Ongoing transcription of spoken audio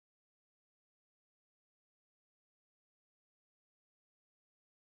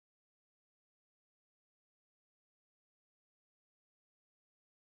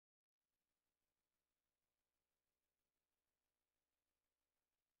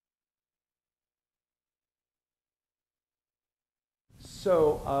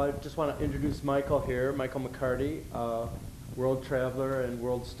So I just want to introduce Michael here, Michael McCarty, world traveler and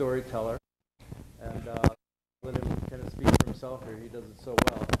world storyteller. And let him kind of speak for himself here. He does it so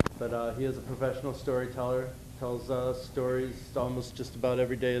well. But he is a professional storyteller, tells stories almost just about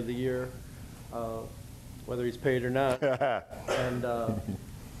every day of the year, whether he's paid or not. And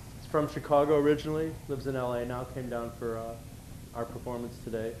he's from Chicago originally, lives in LA now, came down for our performance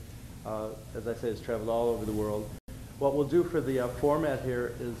today. As I say, has traveled all over the world. What we'll do for the format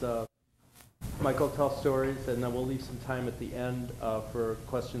here is Michael tells stories, and then we'll leave some time at the end for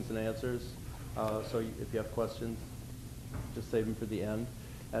questions and answers. So if you have questions, just save them for the end.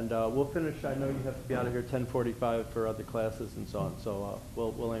 And we'll finish. I know you have to be out of here 10:45 for other classes and so on. So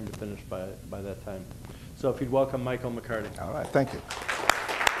we'll aim to finish by that time. So if you'd welcome Michael McCarty. All right, thank you.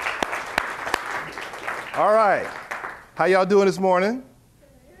 All right, how y'all doing this morning?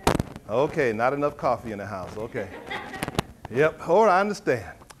 Okay, not enough coffee in the house. Okay. Yep, all right, I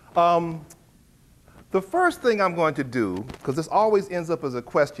understand. The first thing I'm going to do, because this always ends up as a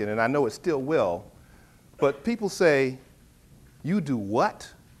question, and I know it still will, but people say, you do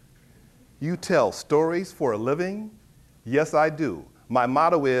what? You tell stories for a living? Yes, I do. My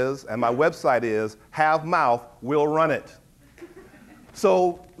motto is, and my website is, have mouth, we'll run it.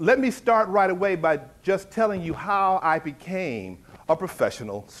 So let me start right away by just telling you how I became a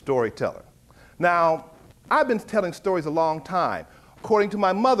professional storyteller. Now, I've been telling stories a long time, according to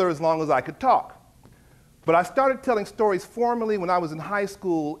my mother, as long as I could talk. But I started telling stories formally when I was in high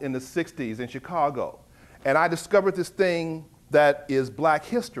school in the 60s in Chicago. And I discovered this thing that is black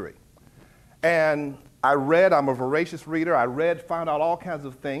history. And I'm a voracious reader, found out all kinds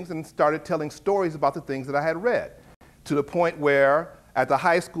of things, and started telling stories about the things that I had read, to the point where at the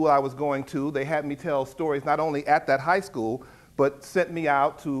high school I was going to, they had me tell stories not only at that high school, but sent me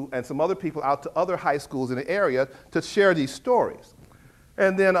out to, and some other people out to other high schools in the area to share these stories.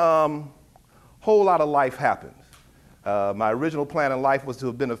 And then whole lot of life happened. My original plan in life was to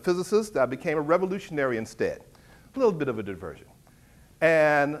have been a physicist. I became a revolutionary instead. A little bit of a diversion.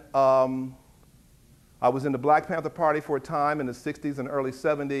 And I was in the Black Panther Party for a time in the 60s and early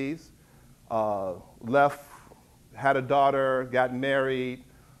 70s. Left, had a daughter, got married,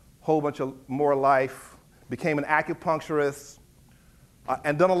 whole bunch of more life, became an acupuncturist,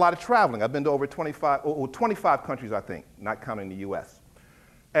 and done a lot of traveling. I've been to over 25 countries, I think, not counting the US.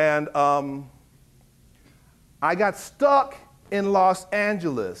 And I got stuck in Los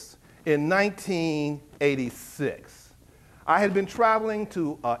Angeles in 1986. I had been traveling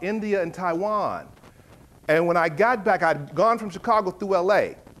to India and Taiwan. And when I got back, I'd gone from Chicago through LA.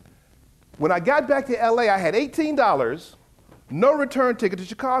 When I got back to LA, I had $18, no return ticket to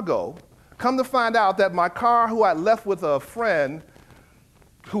Chicago. Come to find out that my car, who I left with a friend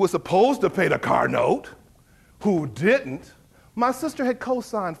who was supposed to pay the car note, who didn't, my sister had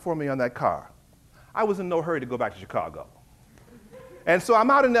co-signed for me on that car. I was in no hurry to go back to Chicago. And so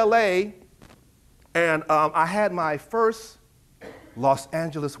I'm out in LA, and I had my first Los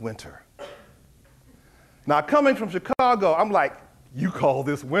Angeles winter. Now, coming from Chicago, I'm like, you call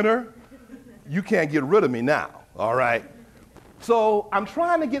this winter? You can't get rid of me now, all right? So I'm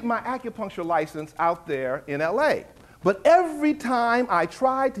trying to get my acupuncture license out there in LA. But every time I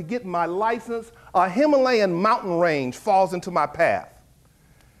try to get my license, a Himalayan mountain range falls into my path.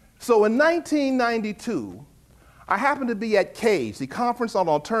 So in 1992, I happened to be at CAGE, the Conference on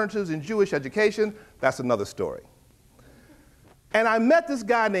Alternatives in Jewish Education. That's another story. And I met this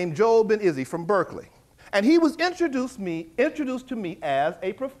guy named Joel Ben Izzy from Berkeley. And he was introduced to me as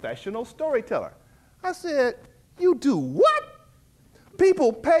a professional storyteller. I said, you do what?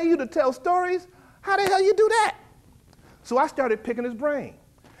 People pay you to tell stories? How the hell you do that? So I started picking his brain.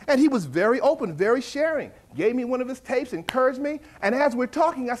 And he was very open, very sharing. Gave me one of his tapes, encouraged me. And as we're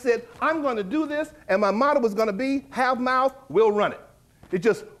talking, I said, I'm going to do this. And my motto was going to be, have mouth, we'll run it. It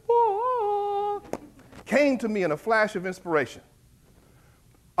just came to me in a flash of inspiration.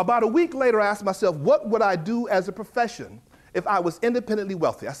 About a week later, I asked myself, what would I do as a profession if I was independently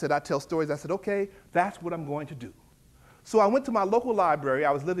wealthy? I said, I tell stories. I said, okay, that's what I'm going to do. So I went to my local library. I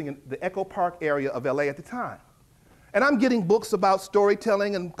was living in the Echo Park area of LA at the time. And I'm getting books about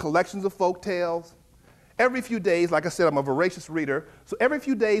storytelling and collections of folk tales. Every few days, like I said, I'm a voracious reader. So every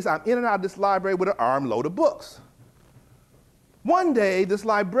few days, I'm in and out of this library with an armload of books. One day, this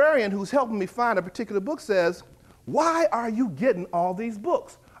librarian who's helping me find a particular book says, why are you getting all these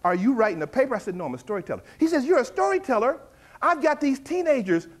books? Are you writing a paper? I said, no, I'm a storyteller. He says, you're a storyteller? I've got these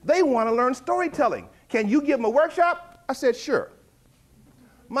teenagers. They want to learn storytelling. Can you give them a workshop? I said, sure.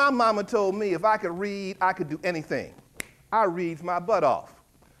 My mama told me if I could read, I could do anything. I read my butt off.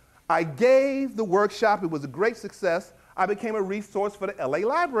 I gave the workshop. It was a great success. I became a resource for the LA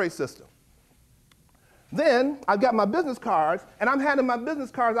library system. Then I got my business cards, and I'm handing my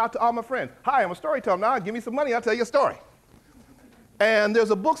business cards out to all my friends. Hi, I'm a storyteller now. Give me some money, I'll tell you a story. And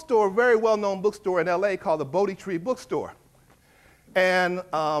there's a bookstore, a very well-known bookstore in LA called the Bodhi Tree Bookstore. And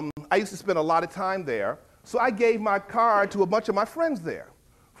I used to spend a lot of time there, so I gave my card to a bunch of my friends there.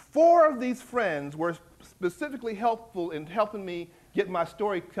 4 of these friends were specifically helpful in helping me get my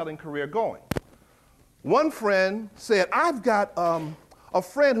storytelling career going. One friend said, I've got a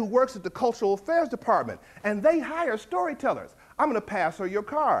friend who works at the Cultural Affairs Department, and they hire storytellers. I'm going to pass her your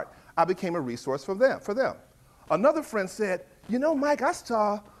card. I became a resource for them. Another friend said, you know, Mike, I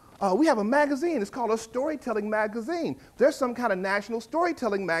saw we have a magazine. It's called a storytelling magazine. There's some kind of national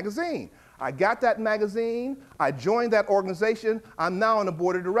storytelling magazine. I got that magazine. I joined that organization. I'm now on the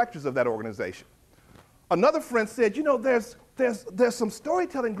board of directors of that organization. Another friend said, you know, there's some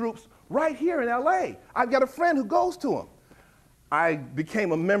storytelling groups right here in LA. I've got a friend who goes to them. I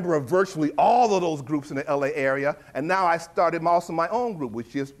became a member of virtually all of those groups in the LA area, and now I started also my own group,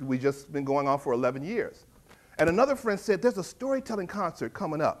 which we just been going on for 11 years. And another friend said, there's a storytelling concert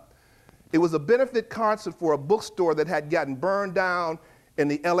coming up. It was a benefit concert for a bookstore that had gotten burned down in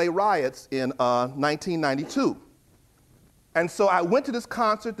the LA riots in 1992. And so I went to this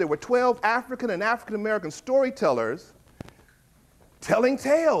concert. There were 12 African and African-American storytellers telling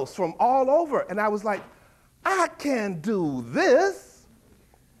tales from all over. And I was like, I can do this.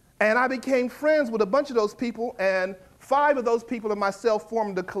 And I became friends with a bunch of those people, and 5 of those people and myself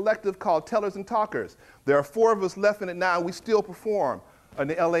formed a collective called Tellers and Talkers. There are 4 of us left in it now, and we still perform in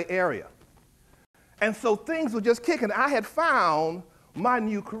the LA area. And so things were just kicking. I had found my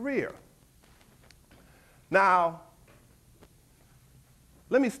new career. Now,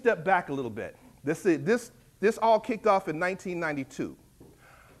 let me step back a little bit. This all kicked off in 1992.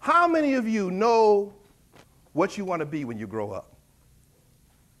 How many of you know what you want to be when you grow up?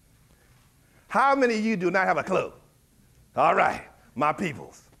 How many of you do not have a clue? All right, my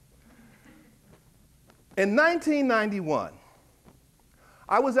peoples. In 1991,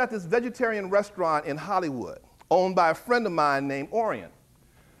 I was at this vegetarian restaurant in Hollywood, owned by a friend of mine named Orion.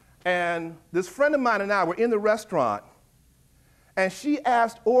 And this friend of mine and I were in the restaurant, and she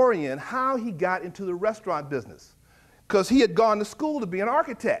asked Orion how he got into the restaurant business, because he had gone to school to be an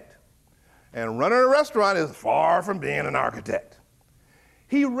architect. And running a restaurant is far from being an architect.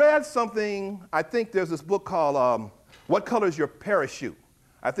 He read something, I think there's this book called What Color is Your Parachute?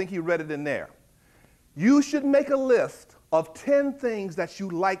 I think he read it in there. You should make a list of 10 things that you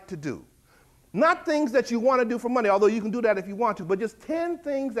like to do. Not things that you want to do for money, although you can do that if you want to, but just 10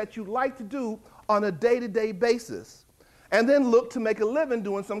 things that you like to do on a day-to-day basis. And then look to make a living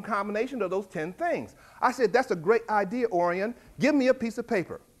doing some combination of those 10 things. I said, that's a great idea, Orion. Give me a piece of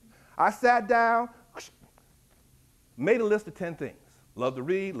paper. I sat down, made a list of 10 things. Love to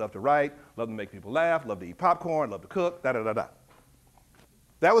read, love to write, love to make people laugh, love to eat popcorn, love to cook, da-da-da-da.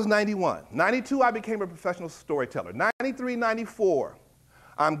 That was 91. 92, I became a professional storyteller. 93, 94,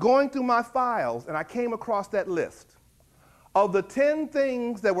 I'm going through my files, and I came across that list. Of the 10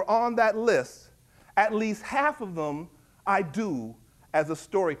 things that were on that list, at least half of them I do as a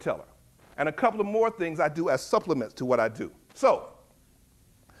storyteller, and a couple of more things I do as supplements to what I do. So,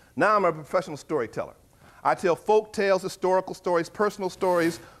 now I'm a professional storyteller. I tell folk tales, historical stories, personal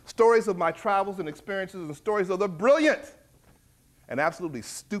stories, stories of my travels and experiences, and stories of the brilliant and absolutely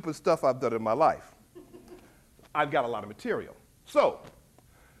stupid stuff I've done in my life. I've got a lot of material. So,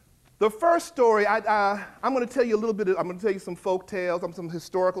 the first story, I'm going to tell you a little bit, I'm going to tell you some folk tales, some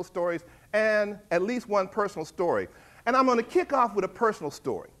historical stories, and at least one personal story. And I'm going to kick off with a personal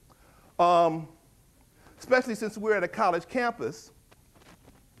story. Especially since we're at a college campus.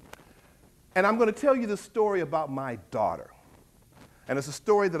 And I'm going to tell you the story about my daughter. And it's a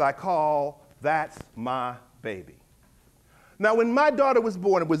story that I call, That's My Baby. Now, when my daughter was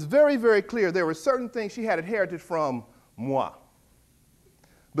born, it was very, very clear there were certain things she had inherited from moi.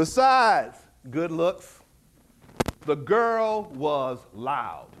 Besides good looks, the girl was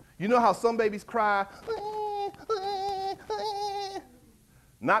loud. You know how some babies cry?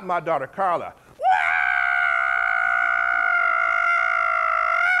 Not my daughter, Carla.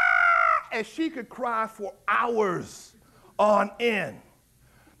 And she could cry for hours on end.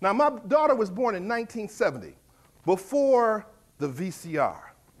 Now, my daughter was born in 1970, before the VCR.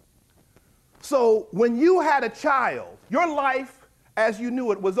 So when you had a child, your life as you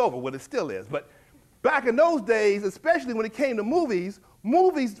knew it was over. Well, it still is. But back in those days, especially when it came to movies,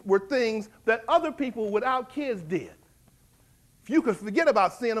 movies were things that other people without kids did. If you could forget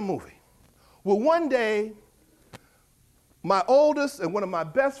about seeing a movie. Well, one day, my oldest and one of my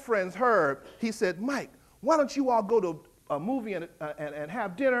best friends heard, he said, Mike, why don't you all go to a movie and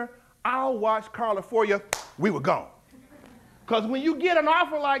have dinner? I'll watch Carla for you. We were gone. Because when you get an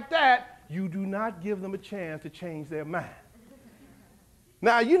offer like that, you do not give them a chance to change their mind.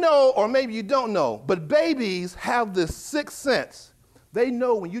 Now, you know, or maybe you don't know, but babies have this sixth sense. They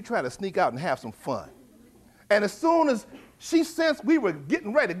know when you try to sneak out and have some fun. And as soon as she sensed we were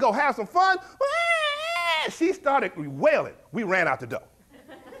getting ready to go have some fun, she started wailing. We ran out the door.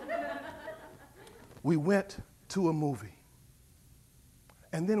 We went to a movie.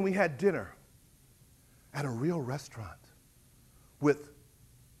 And then we had dinner at a real restaurant with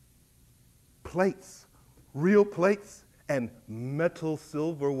plates, real plates, and metal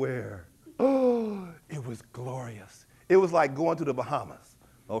silverware. Oh, it was glorious. It was like going to the Bahamas,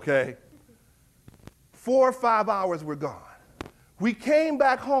 okay? 4 or 5 hours were gone. We came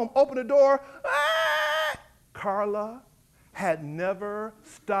back home, opened the door. Carla had never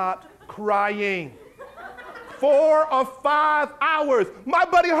stopped crying. 4 or 5 hours. My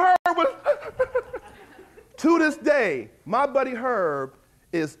buddy Herb was, to this day, my buddy Herb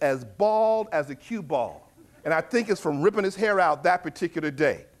is as bald as a cue ball. And I think it's from ripping his hair out that particular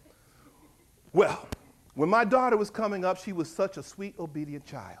day. Well, when my daughter was coming up, she was such a sweet, obedient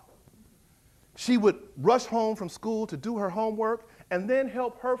child. She would rush home from school to do her homework and then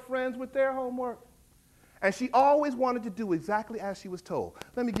help her friends with their homework. And she always wanted to do exactly as she was told.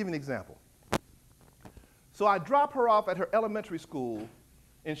 Let me give you an example. So I dropped her off at her elementary school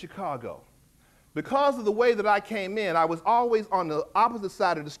in Chicago. Because of the way that I came in, I was always on the opposite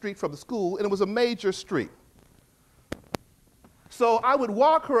side of the street from the school, and it was a major street. So I would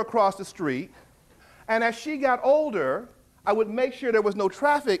walk her across the street, and as she got older, I would make sure there was no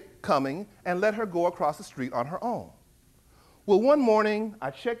traffic coming and let her go across the street on her own. Well, one morning,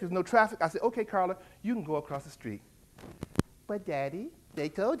 I checked there's no traffic. I said, okay, Carla, you can go across the street. But Daddy, they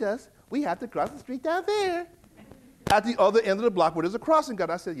told us we have to cross the street down there. At the other end of the block where there's a crossing guard.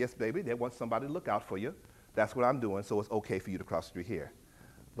 I said, yes, baby, they want somebody to look out for you. That's what I'm doing, so it's okay for you to cross the street here.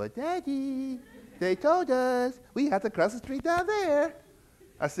 But Daddy, they told us we have to cross the street down there.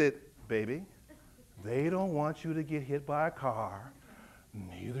 I said, baby, they don't want you to get hit by a car.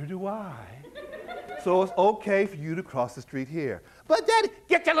 Neither do I. So it's okay for you to cross the street here. But Daddy,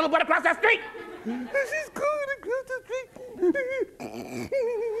 get your little butt across that street. She's going across the street.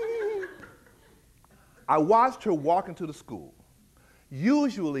 I watched her walk into the school.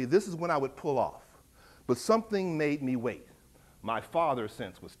 Usually, this is when I would pull off, but something made me wait. My father's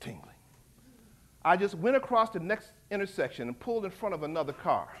sense was tingling. I just went across the next intersection and pulled in front of another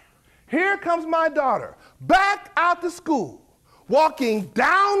car. Here comes my daughter, back out to school, walking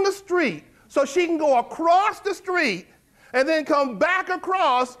down the street so she can go across the street and then come back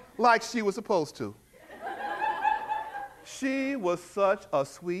across like she was supposed to. She was such a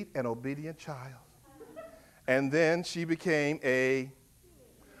sweet and obedient child. And then she became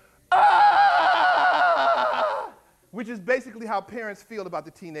which is basically how parents feel about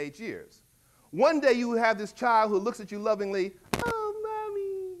the teenage years. One day you have this child who looks at you lovingly, oh,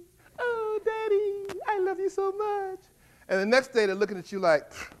 Mommy, oh, Daddy, I love you so much. And the next day they're looking at you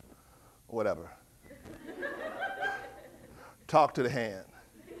like, whatever. Talk to the hand.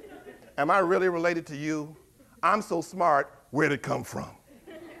 Am I really related to you? I'm so smart, where'd it come from?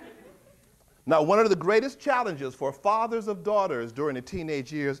 Now, one of the greatest challenges for fathers of daughters during the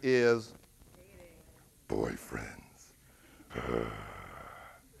teenage years is boyfriends.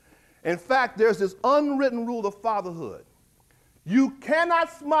 In fact, there's this unwritten rule of fatherhood. You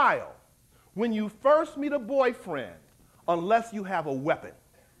cannot smile when you first meet a boyfriend unless you have a weapon.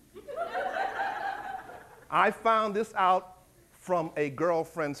 I found this out from a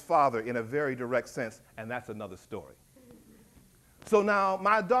girlfriend's father in a very direct sense, and that's another story. So now,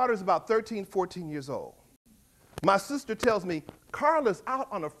 my daughter's about 13, 14 years old. My sister tells me, Carla's out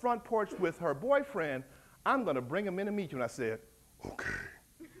on the front porch with her boyfriend. I'm going to bring him in to meet you. And I said, okay.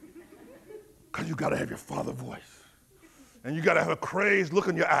 Because you got to have your father voice. And you got to have a crazed look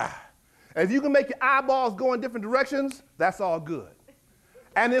in your eye. And if you can make your eyeballs go in different directions, that's all good.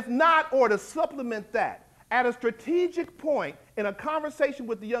 And if not, or to supplement that, at a strategic point in a conversation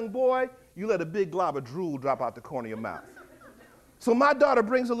with the young boy, you let a big glob of drool drop out the corner of your mouth. So my daughter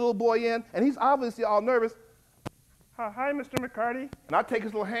brings a little boy in, and he's obviously all nervous. Hi, Mr. McCarty. And I take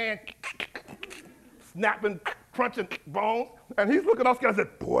his little hand, snapping, crunching bones, and he's looking all scared. I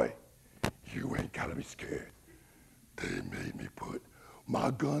said, boy, you ain't got to be scared. They made me put my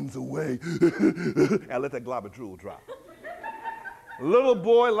guns away. And I let that glob of drool drop. Little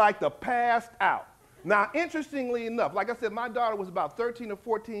boy like to pass out. Now, interestingly enough, like I said, my daughter was about 13 or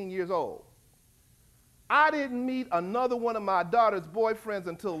 14 years old. I didn't meet another one of my daughter's boyfriends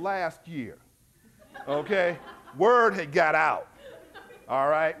until last year. Okay? Word had got out. All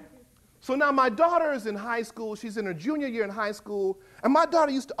right? So now my daughter is in high school. She's in her junior year in high school. And my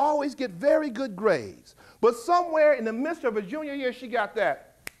daughter used to always get very good grades. But somewhere in the midst of her junior year, she got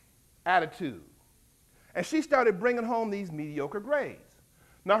that attitude. And she started bringing home these mediocre grades.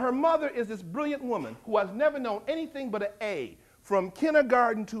 Now, her mother is this brilliant woman who has never known anything but an A from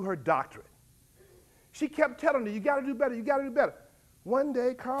kindergarten to her doctorate. She kept telling her, you got to do better, you got to do better. One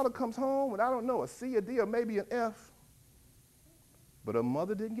day, Carla comes home with, I don't know, a C, a D, or maybe an F. But her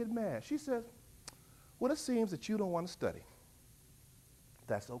mother didn't get mad. She says, well, it seems that you don't want to study.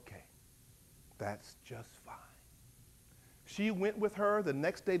 That's okay. That's just fine. She went with her the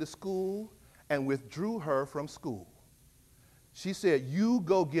next day to school and withdrew her from school. She said, you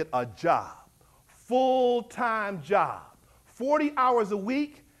go get a job, full-time job, 40 hours a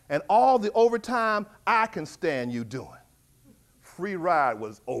week, and all the overtime I can stand you doing. Free ride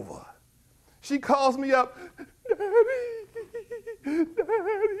was over. She calls me up, Daddy, I'm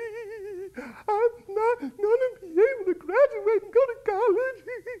not going to be able to graduate and go to college.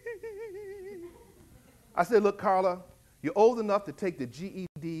 I said, look, Carla, you're old enough to take the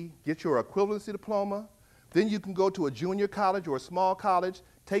GED, get your equivalency diploma, then you can go to a junior college or a small college,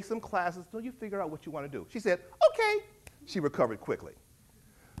 take some classes until you figure out what you want to do. She said, okay. She recovered quickly.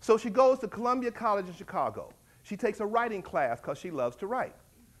 So she goes to Columbia College in Chicago. She takes a writing class because she loves to write.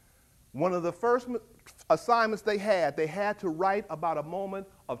 One of the first assignments they had to write about a moment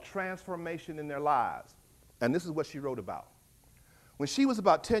of transformation in their lives. And this is what she wrote about. When she was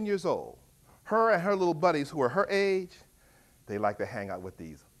about 10 years old, her and her little buddies who were her age, they liked to hang out with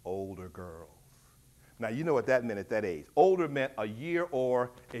these older girls. Now, you know what that meant at that age. Older meant a year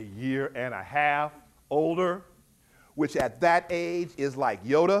or a year and a half older, which at that age is like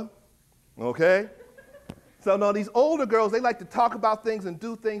Yoda, okay? So now these older girls, they like to talk about things and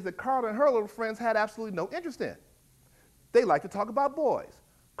do things that Carla and her little friends had absolutely no interest in. They like to talk about boys.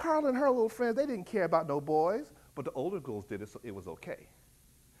 Carla and her little friends, they didn't care about no boys, but the older girls did it, so it was okay.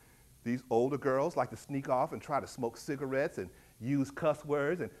 These older girls like to sneak off and try to smoke cigarettes and use cuss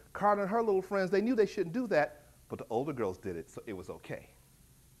words, and Carla and her little friends, they knew they shouldn't do that, but the older girls did it, so it was okay.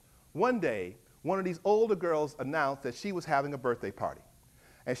 One day, one of these older girls announced that she was having a birthday party,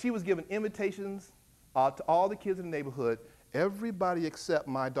 and she was giving invitations to all the kids in the neighborhood, everybody except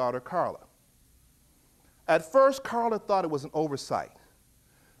my daughter Carla. At first, Carla thought it was an oversight,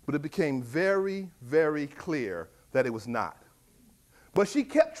 but it became very, very clear that it was not. But she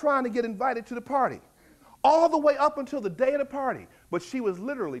kept trying to get invited to the party, all the way up until the day of the party, but she was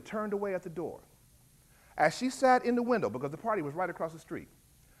literally turned away at the door. As she sat in the window, because the party was right across the street,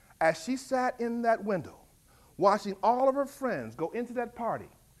 as she sat in that window, watching all of her friends go into that party,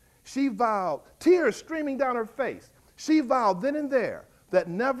 she vowed, tears streaming down her face, she vowed then and there that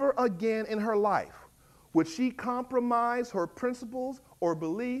never again in her life would she compromise her principles or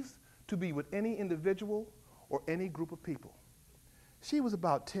beliefs to be with any individual or any group of people. She was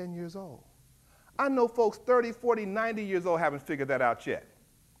about 10 years old. I know folks 30, 40, 90 years old haven't figured that out yet.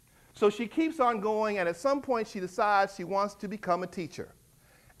 So she keeps on going, and at some point she decides she wants to become a teacher.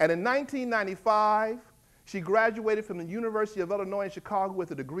 And in 1995, she graduated from the University of Illinois in Chicago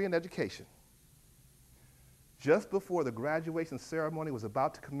with a degree in education. Just before the graduation ceremony was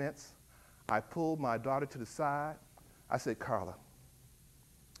about to commence, I pulled my daughter to the side. I said, Carla,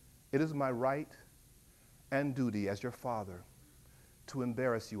 it is my right and duty as your father to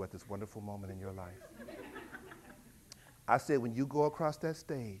embarrass you at this wonderful moment in your life. I said, when you go across that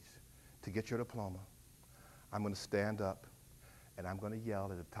stage to get your diploma, I'm going to stand up and I'm going to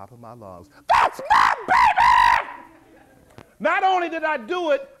yell at the top of my lungs, that's my baby! Not only did I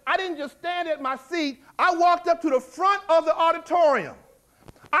do it, I didn't just stand at my seat, I walked up to the front of the auditorium.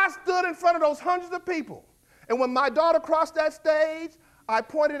 I stood in front of those hundreds of people. And when my daughter crossed that stage, I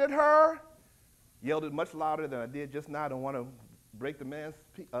pointed at her, yelled it much louder than I did just now. I don't want to break the man's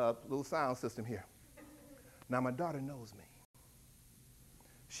little sound system here. Now my daughter knows me.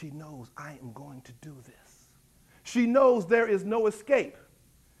 She knows I am going to do this. She knows there is no escape.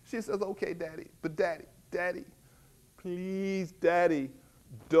 She says, okay, Daddy, but Daddy, please, Daddy,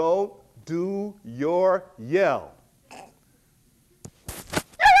 don't do your yell.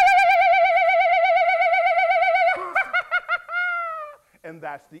 And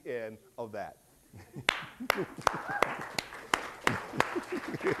that's the end of that.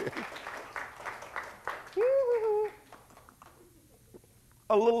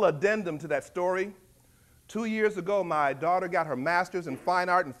 A little addendum to that story. 2 years ago, my daughter got her master's in fine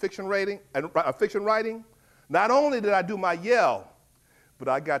art and fiction writing. Not only did I do my yell, but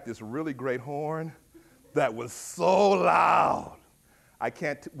I got this really great horn that was so loud. I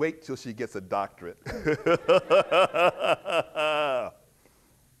can't wait till she gets a doctorate.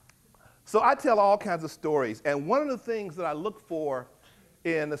 So I tell all kinds of stories, and one of the things that I look for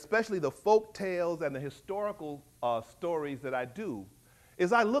in especially the folk tales and the historical stories that I do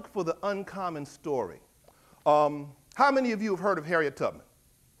is I look for the uncommon story. How many of you have heard of Harriet Tubman?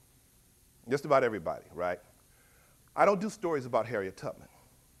 Just about everybody, right? I don't do stories about Harriet Tubman.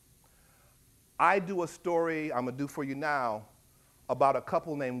 I do a story I'm going to do for you now about a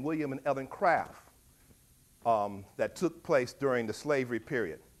couple named William and Ellen Craft that took place during the slavery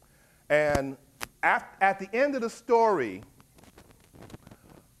period. And at the end of the story,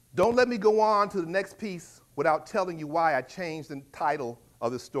 don't let me go on to the next piece without telling you why I changed the title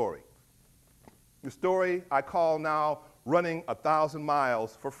of the story. The story I call now Running 1,000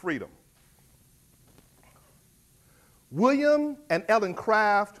 Miles for Freedom. William and Ellen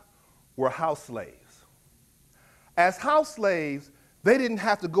Craft were house slaves. As house slaves, they didn't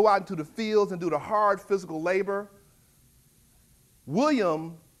have to go out into the fields and do the hard physical labor.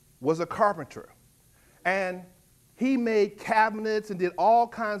 William was a carpenter, and he made cabinets and did all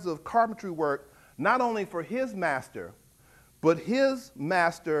kinds of carpentry work, not only for his master, but his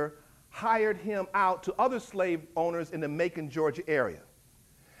master hired him out to other slave owners in the Macon, Georgia area.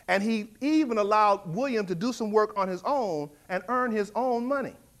 And he even allowed William to do some work on his own and earn his own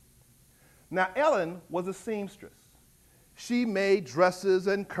money. Now, Ellen was a seamstress. She made dresses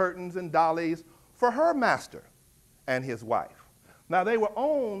and curtains and dollies for her master and his wife. Now, they were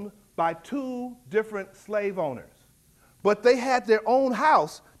owned by two different slave owners, but they had their own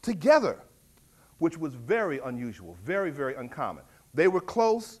house together, which was very unusual, very, very uncommon. They were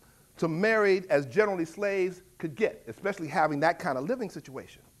close to married as generally slaves could get, especially having that kind of living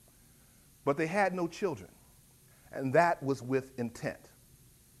situation. But they had no children, and that was with intent.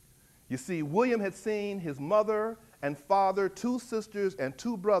 You see, William had seen his mother and father, two sisters and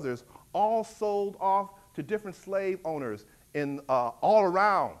two brothers, all sold off to different slave owners all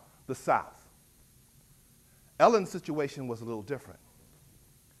around the South. Ellen's situation was a little different.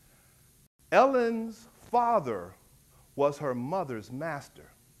 Ellen's father was her mother's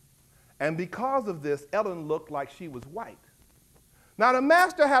master, and because of this, Ellen looked like she was white. Now, the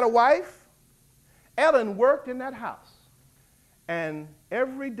master had a wife. Ellen worked in that house, and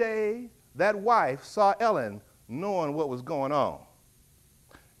every day that wife saw Ellen knowing what was going on.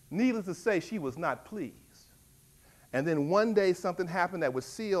 Needless to say, she was not pleased. And then one day something happened that would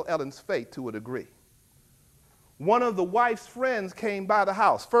seal Ellen's fate to a degree. One of the wife's friends came by the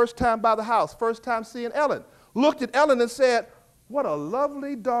house, first time by the house, first time seeing Ellen, looked at Ellen and said, "What a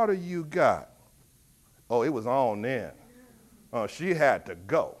lovely daughter you got." Oh, it was on then. Oh, she had to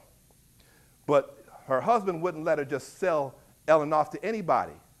go. But her husband wouldn't let her just sell Ellen off to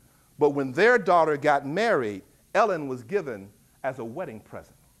anybody. But when their daughter got married, Ellen was given as a wedding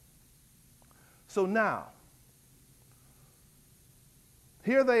present. So now,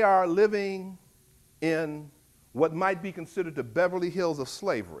 here they are living in what might be considered the Beverly Hills of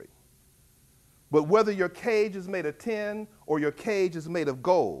slavery. But whether your cage is made of tin or your cage is made of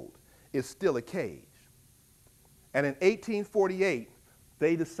gold, it's still a cage. And in 1848,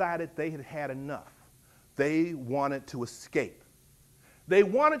 they decided they had had enough. They wanted to escape. They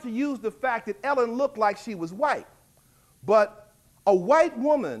wanted to use the fact that Ellen looked like she was white, but a white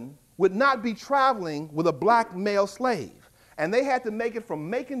woman would not be traveling with a black male slave. And they had to make it from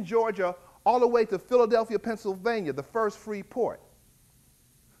Macon, Georgia, all the way to Philadelphia, Pennsylvania, the first free port.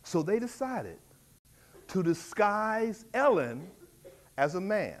 So they decided to disguise Ellen as a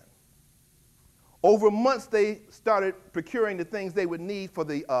man. Over months, they started procuring the things they would need for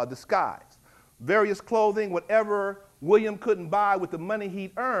the disguise. Various clothing, whatever William couldn't buy with the money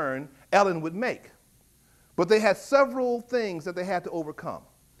he'd earned, Ellen would make. But they had several things that they had to overcome.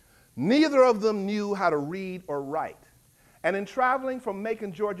 Neither of them knew how to read or write. And in traveling from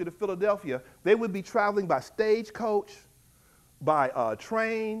Macon, Georgia to Philadelphia, they would be traveling by stagecoach, by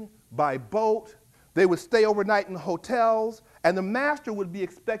train, by boat. They would stay overnight in hotels, and the master would be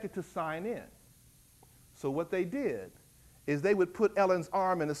expected to sign in. So what they did is they would put Ellen's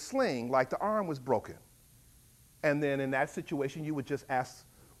arm in a sling like the arm was broken. And then in that situation, you would just ask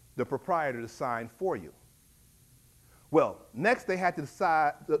the proprietor to sign for you. Well, next they had to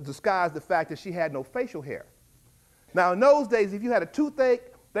disguise the fact that she had no facial hair. Now, in those days, if you had a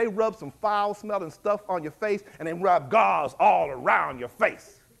toothache, they rubbed some foul-smelling stuff on your face and then rubbed gauze all around your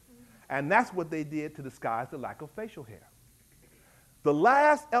face. And that's what they did to disguise the lack of facial hair. The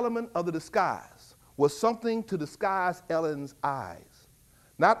last element of the disguise was something to disguise Ellen's eyes,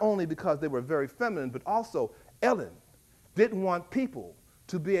 not only because they were very feminine, but also Ellen didn't want people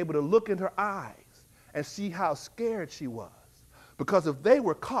to be able to look in her eyes and see how scared she was. Because if they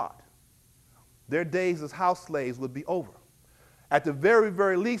were caught, their days as house slaves would be over. At the very,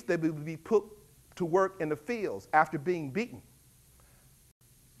 very least, they would be put to work in the fields after being beaten.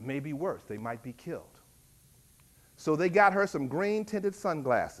 Maybe worse, they might be killed. So they got her some green-tinted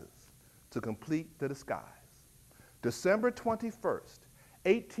sunglasses to complete the disguise. December 21st,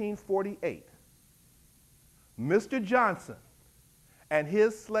 1848, Mr. Johnson and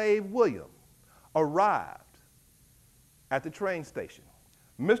his slave William arrived at the train station.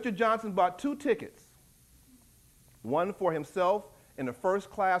 Mr. Johnson bought 2 tickets, one for himself in the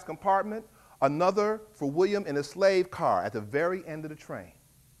first-class compartment, another for William in a slave car at the very end of the train.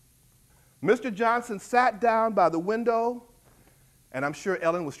 Mr. Johnson sat down by the window, and I'm sure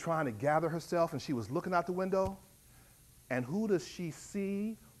Ellen was trying to gather herself, and she was looking out the window, and who does she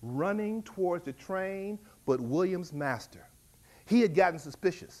see running towards the train but William's master? He had gotten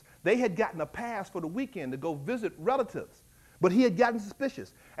suspicious. They had gotten a pass for the weekend to go visit relatives, but he had gotten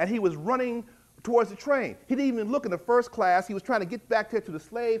suspicious, and he was running towards the train. He didn't even look in the first class. He was trying to get back there to the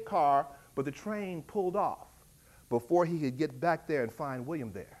slave car, but the train pulled off before he could get back there and find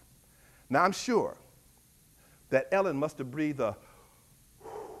William there. Now, I'm sure that Ellen must have breathed a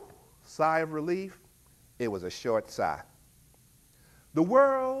sigh of relief. It was a short sigh. The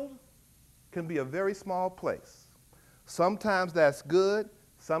world can be a very small place. Sometimes that's good,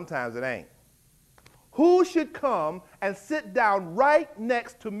 sometimes it ain't. Who should come and sit down right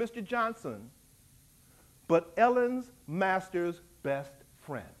next to Mr. Johnson but Ellen's master's best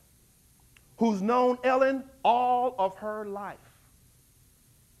friend, who's known Ellen all of her life,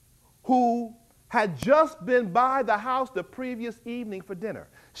 who had just been by the house the previous evening for dinner.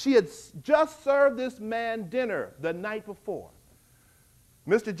 She had just served this man dinner the night before.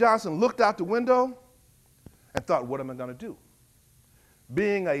 Mr. Johnson looked out the window and thought, what am I going to do?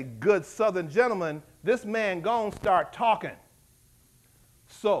 Being a good Southern gentleman, this man gonna start talking.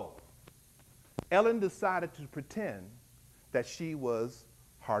 So Ellen decided to pretend that she was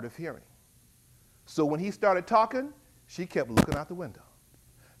hard of hearing. So when he started talking, she kept looking out the window.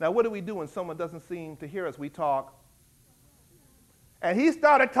 Now, what do we do when someone doesn't seem to hear us? We talk. And he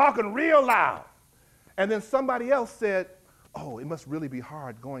started talking real loud. And then somebody else said, oh, it must really be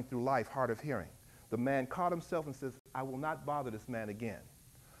hard going through life, hard of hearing. The man caught himself and says, I will not bother this man again.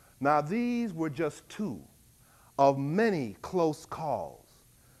 Now, these were just 2 of many close calls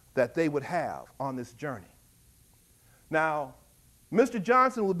that they would have on this journey. Now, Mr.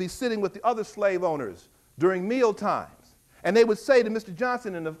 Johnson would be sitting with the other slave owners during meal times. And they would say to Mr.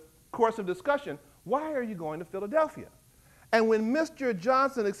 Johnson in the course of discussion, why are you going to Philadelphia? And when Mr.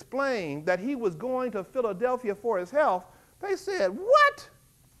 Johnson explained that he was going to Philadelphia for his health, they said, what?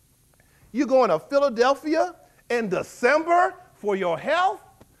 You're going to Philadelphia in December for your health?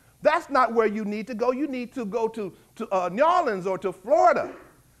 That's not where you need to go. You need to go to New Orleans or to Florida.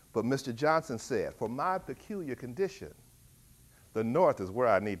 But Mr. Johnson said, for my peculiar condition, the north is where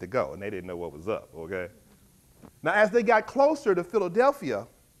I need to go. And they didn't know what was up, okay? Now, as they got closer to Philadelphia,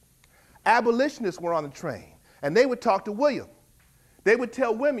 abolitionists were on the train, and they would talk to William. They would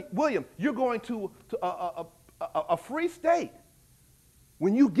tell William, you're going to a free state.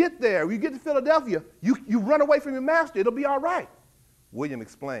 When you get there, when you get to Philadelphia, you run away from your master. It'll be all right. William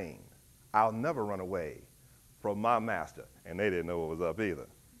explained, I'll never run away from my master. And they didn't know what was up either.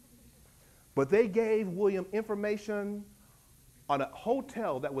 But they gave William information on a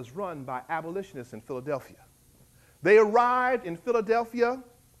hotel that was run by abolitionists in Philadelphia. They arrived in Philadelphia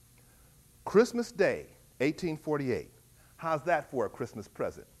Christmas Day, 1848. How's that for a Christmas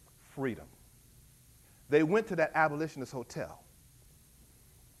present? Freedom. They went to that abolitionist hotel.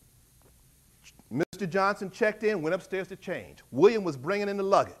 Mr. Johnson checked in, went upstairs to change. William was bringing in the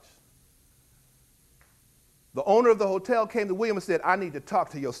luggage. The owner of the hotel came to William and said, I need to talk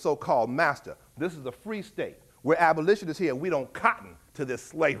to your so-called master. This is a free state. We're abolitionists here, and we don't cotton to this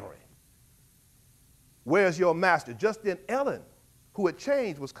slavery. Where's your master? Just then, Ellen, who had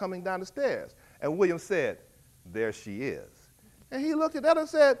changed, was coming down the stairs. And William said, there she is. And he looked at Ellen and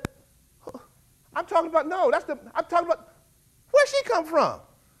said, I'm talking about, I'm talking about, where'd she come from?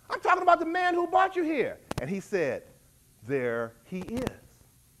 I'm talking about the man who brought you here. And he said, there he is.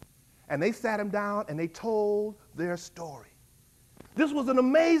 And they sat him down and they told their story. This was an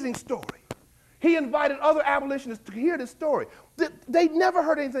amazing story. He invited other abolitionists to hear this story. They never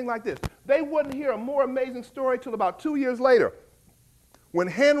heard anything like this. They wouldn't hear a more amazing story till about 2 years later, when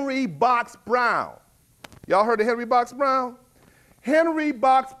Henry Box Brown, y'all heard of Henry Box Brown? Henry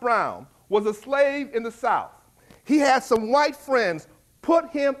Box Brown was a slave in the South. He had some white friends put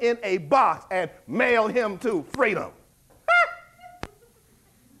him in a box and mail him to freedom.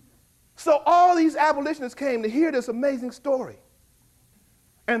 So all these abolitionists came to hear this amazing story.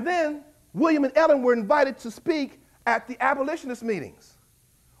 And then William and Ellen were invited to speak at the abolitionist meetings.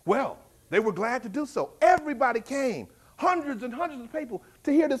 Well, they were glad to do so. Everybody came, hundreds and hundreds of people,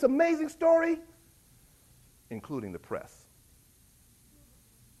 to hear this amazing story, including the press.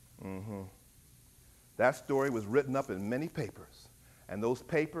 That story was written up in many papers, and those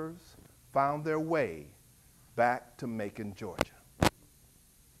papers found their way back to Macon, Georgia.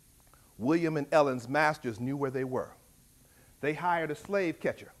 William and Ellen's masters knew where they were. They hired a slave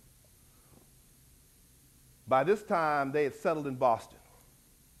catcher. By this time, they had settled in Boston.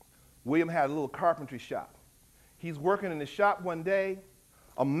 William had a little carpentry shop. He's working in the shop one day.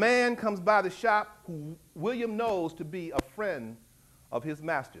 A man comes by the shop who William knows to be a friend of his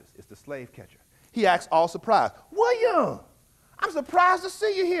master's. It's the slave catcher. He acts all surprised. William, I'm surprised to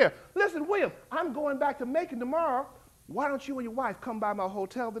see you here. Listen, William, I'm going back to Macon tomorrow. Why don't you and your wife come by my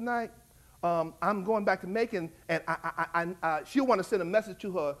hotel tonight? I'm going back to Macon, and she'll want to send a message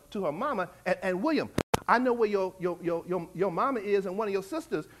to her mama. And William, I know where your mama is and one of your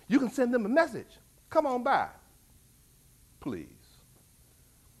sisters. You can send them a message. Come on by, please.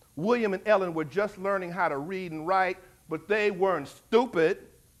 William and Ellen were just learning how to read and write, but they weren't stupid.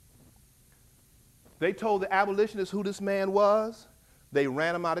 They told the abolitionists who this man was. They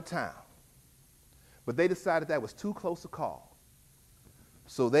ran him out of town. But they decided that was too close a call.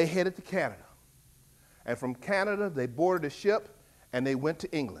 So they headed to Canada. And from Canada, they boarded a ship and they went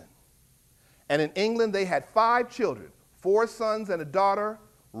to England. And in England, they had 5 children, 4 sons and a daughter,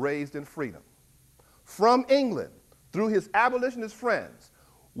 raised in freedom. From England, through his abolitionist friends,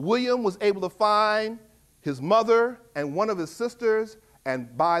 William was able to find his mother and one of his sisters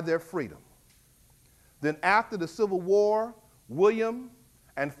and buy their freedom. Then after the Civil War, William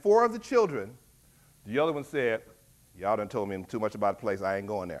and 4 of the children, the other one said, y'all done told me too much about the place, I ain't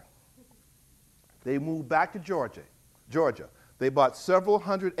going there. They moved back to Georgia. They bought several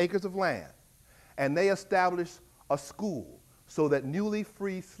hundred acres of land, and they established a school so that newly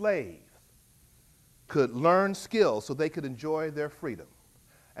freed slaves could learn skills so they could enjoy their freedom.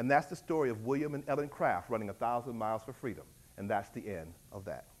 And that's the story of William and Ellen Craft running 1,000 miles for freedom. And that's the end of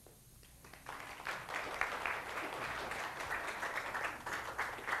that.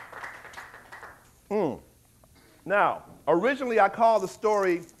 Now, originally I called the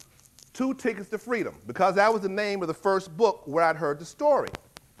story 2 Tickets to Freedom because that was the name of the first book where I'd heard the story.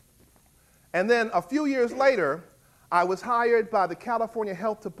 And then a few years later, I was hired by the California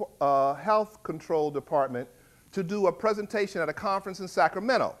Health Control Department to do a presentation at a conference in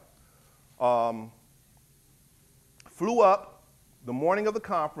Sacramento. Flew up the morning of the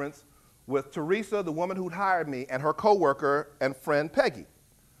conference with Teresa, the woman who'd hired me, and her coworker and friend Peggy.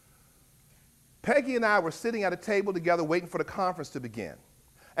 Peggy and I were sitting at a table together waiting for the conference to begin.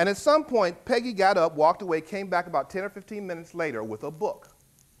 And at some point, Peggy got up, walked away, came back about 10 or 15 minutes later with a book.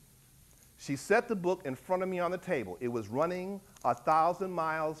 She set the book in front of me on the table. It was Running 1,000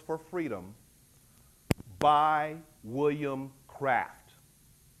 Miles for Freedom by William Craft.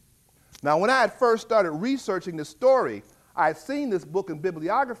 Now, when I had first started researching this story, I had seen this book in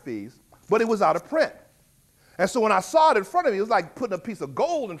bibliographies, but it was out of print. And so when I saw it in front of me, it was like putting a piece of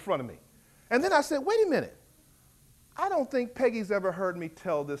gold in front of me. And then I said, wait a minute. I don't think Peggy's ever heard me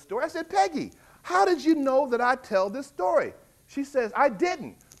tell this story. I said, Peggy, how did you know that I tell this story? She says, I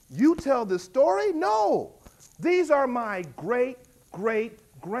didn't. You tell this story? No. These are my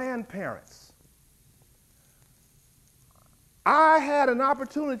great-great-grandparents. I had an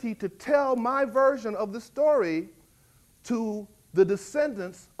opportunity to tell my version of the story to the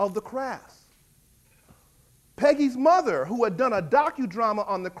descendants of the Crafts. Peggy's mother, who had done a docudrama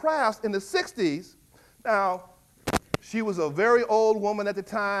on the Crafts in the 60s, now, she was a very old woman at the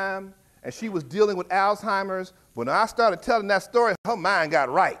time, and she was dealing with Alzheimer's. When I started telling that story, her mind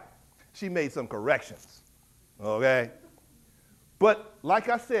got right. She made some corrections, okay? But like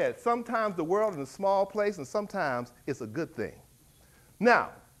I said, sometimes the world is a small place, and sometimes it's a good thing.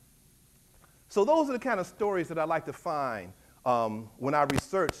 Now, so those are the kind of stories that I like to find when I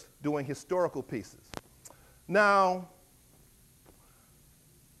research doing historical pieces. Now,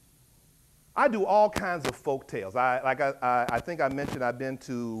 I do all kinds of folk tales. I think I mentioned I've been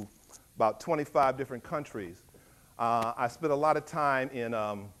to about 25 different countries. I spent a lot of time in,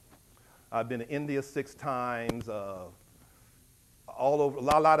 I've been to India 6 times, all over, a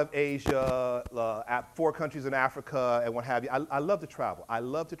lot of Asia, 4 countries in Africa, and what have you. I love to travel. I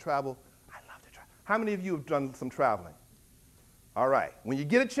love to travel. How many of you have done some traveling? All right. When you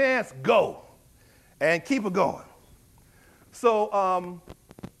get a chance, go. And keep it going. So,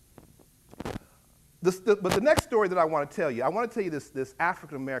 but the next story that I want to tell you, I want to tell you this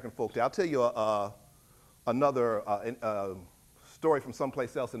African-American folk tale. I'll tell you another story from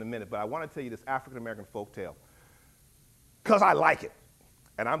someplace else in a minute, but I want to tell you this African-American folk tale because I like it.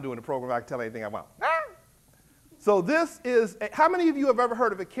 And I'm doing the program, I can tell anything I want. So this is, how many of you have ever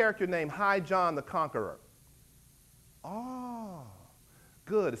heard of a character named High John the Conqueror? Oh,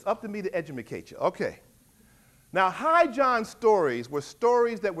 good. It's up to me to educate you. Okay. Now, High John's stories were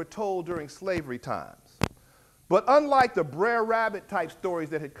stories that were told during slavery times. But unlike the Brer Rabbit type stories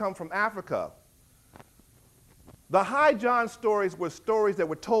that had come from Africa, the High John stories were stories that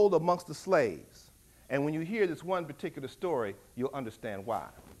were told amongst the slaves. And when you hear this one particular story, you'll understand why.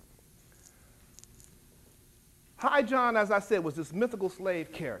 High John, as I said, was this mythical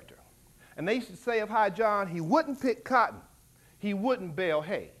slave character. And they used to say of High John, he wouldn't pick cotton, he wouldn't bale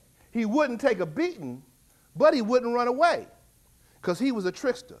hay, he wouldn't take a beating, but he wouldn't run away, because he was a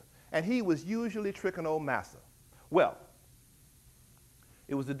trickster, and he was usually tricking old massa. Well,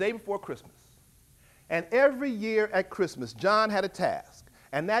 it was the day before Christmas, and every year at Christmas, John had a task,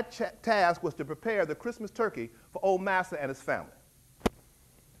 and that task was to prepare the Christmas turkey for old massa and his family.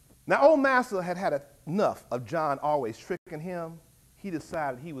 Now, old massa had had enough of John always tricking him. He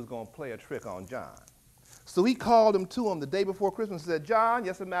decided he was going to play a trick on John. So he called him to him the day before Christmas and said, John,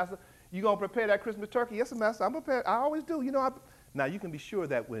 yes, sir, master, you going to prepare that Christmas turkey? Yes, sir, master, I'm prepared. I always do. You know, Now, you can be sure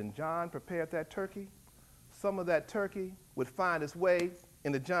that when John prepared that turkey, some of that turkey would find its way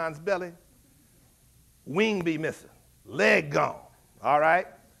into John's belly, wing be missing, leg gone, all right?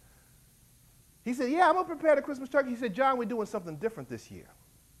 He said, yeah, I'm going to prepare the Christmas turkey. He said, John, we're doing something different this year.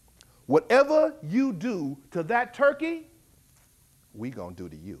 Whatever you do to that turkey, we gonna do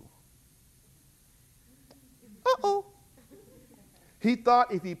to you. Uh-oh. He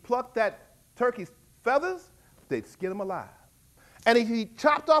thought if he plucked that turkey's feathers, they'd skin him alive. And if he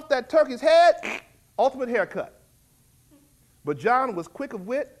chopped off that turkey's head, ultimate haircut. But John was quick of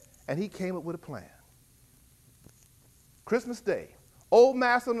wit, and he came up with a plan. Christmas Day, old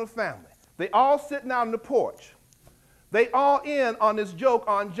master and the family, they all sitting out on the porch. They all in on this joke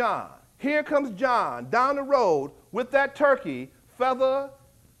on John. Here comes John down the road with that turkey, feather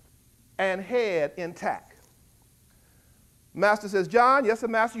and head intact. Master says, John, yes, sir,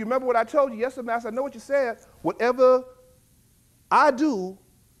 master, you remember what I told you? Yes, sir, master, I know what you said. Whatever I do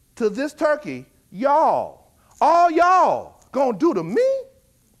to this turkey, all y'all gonna do to me?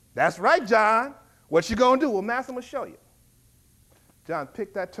 That's right, John. What you gonna do? Well, master, I'm gonna show you. John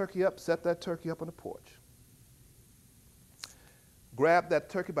picked that turkey up, set that turkey up on the porch. Grabbed that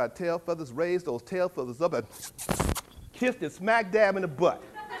turkey by the tail feathers, raised those tail feathers up, and kissed it smack dab in the butt.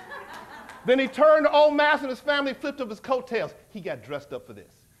 Then he turned to old master and his family, flipped up his coattails. He got dressed up for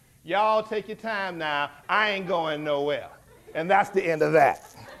this. Y'all take your time now. I ain't going nowhere. And that's the end of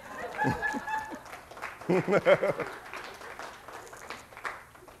that.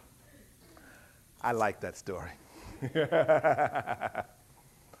 I like that story.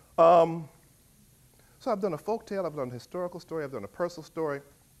 So I've done a folk tale, I've done a historical story, I've done a personal story.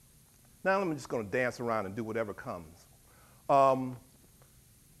 Now I'm just going to dance around and do whatever comes.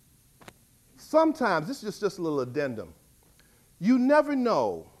 Sometimes, this is just a little addendum, you never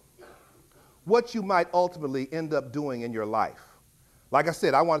know what you might ultimately end up doing in your life. Like I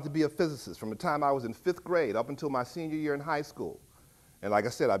said, I wanted to be a physicist from the time I was in 5th grade up until my senior year in high school. And like I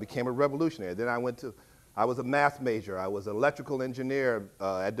said, I became a revolutionary. Then I was a math major. I was an electrical engineer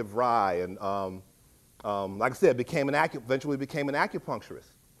at DeVry. And like I said, eventually became an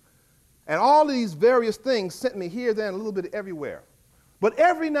acupuncturist. And all these various things sent me here, there, and a little bit everywhere. But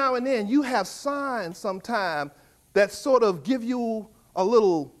every now and then, you have signs sometime that sort of give you a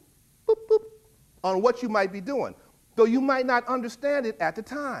little boop, boop on what you might be doing, though you might not understand it at the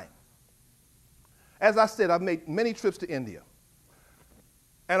time. As I said, I've made many trips to India.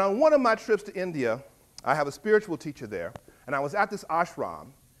 And on one of my trips to India, I have a spiritual teacher there, and I was at this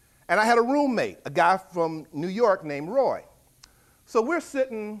ashram, and I had a roommate, a guy from New York named Roy. So we're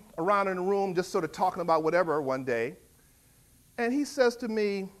sitting around in the room just sort of talking about whatever one day, and he says to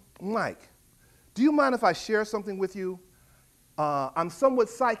me, Mike, do you mind if I share something with you? I'm somewhat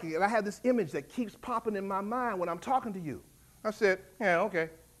psychic, and I have this image that keeps popping in my mind when I'm talking to you. I said, yeah, okay.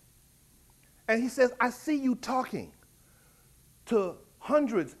 And he says, I see you talking to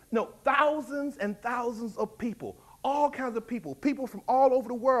thousands and thousands of people, all kinds of people from all over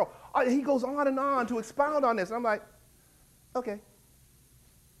the world. He goes on and on to expound on this. And I'm like, okay.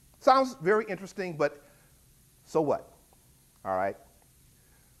 Sounds very interesting, but so what? All right.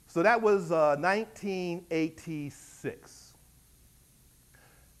 So that was 1986.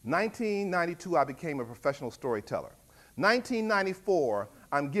 1992, I became a professional storyteller. 1994,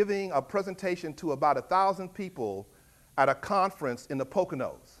 I'm giving a presentation to about 1,000 people at a conference in the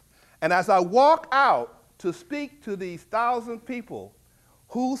Poconos. And as I walk out to speak to these 1,000 people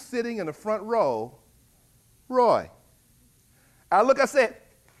who's sitting in the front row, Roy. I look, I said,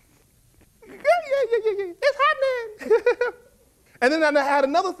 yeah, it's happening. And then I had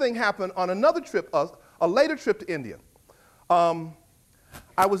another thing happen on another trip, a later trip to India.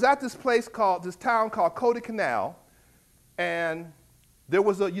 I was at this town called Kodaikanal, and there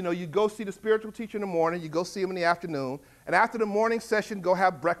was you go see the spiritual teacher in the morning, you go see him in the afternoon, and after the morning session, go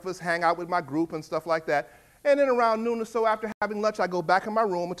have breakfast, hang out with my group and stuff like that. And then around noon or so after having lunch, I go back in my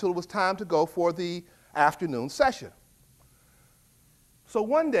room until it was time to go for the afternoon session. So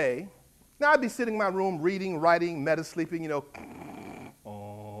one day, now I'd be sitting in my room reading, writing, sleeping,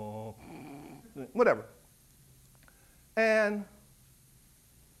 whatever. And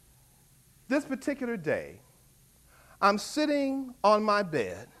this particular day, I'm sitting on my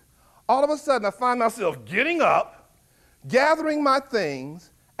bed. All of a sudden, I find myself getting up, gathering my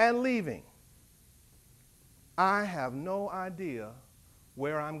things, and leaving. I have no idea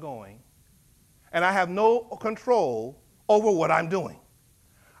where I'm going, and I have no control over what I'm doing.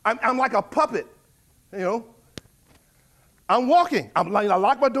 I'm like a puppet, I'm walking. I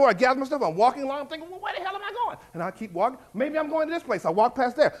lock my door, I gather my stuff, I'm walking along, I'm thinking, well, where the hell am I going? And I keep walking. Maybe I'm going to this place, I walk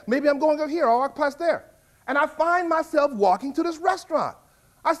past there. Maybe I'm going over here, I walk past there. And I find myself walking to this restaurant.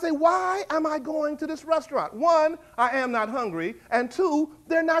 I say, why am I going to this restaurant? One, I am not hungry, and two,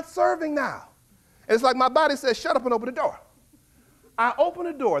 they're not serving now. And it's like my body says, shut up and open the door. I open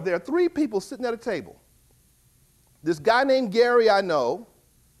the door. There are 3 people sitting at a table. This guy named Gary I know,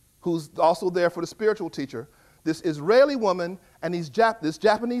 who's also there for the spiritual teacher, this Israeli woman, and this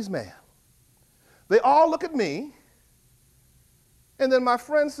Japanese man. They all look at me, and then my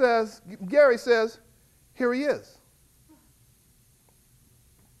friend says, Gary says, here he is.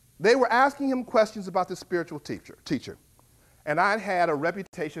 They were asking him questions about the spiritual teacher. And I had a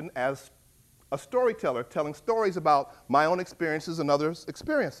reputation as a storyteller, telling stories about my own experiences and others'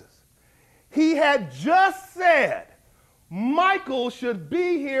 experiences. He had just said, Michael should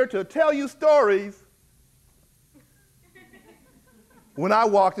be here to tell you stories when I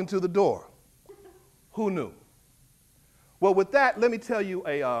walked into the door. Who knew? Well, with that, let me tell you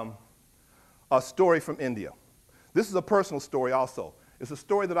a story from India. This is a personal story also. It's a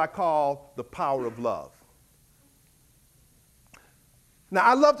story that I call The Power of Love. Now,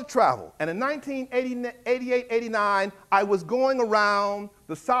 I love to travel, and in 1988-89, I was going around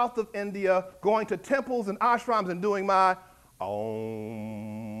the south of India, going to temples and ashrams and doing my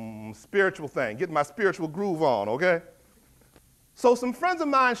spiritual thing, getting my spiritual groove on, okay? So some friends of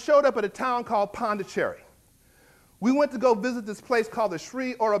mine showed up at a town called Pondicherry. We went to go visit this place called the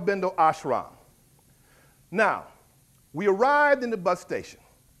Sri Aurobindo Ashram. Now, we arrived in the bus station.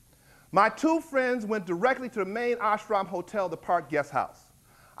 My 2 friends went directly to the main ashram hotel, the Park Guest House.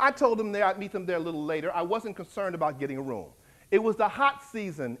 I told them I'd meet them there a little later. I wasn't concerned about getting a room. It was the hot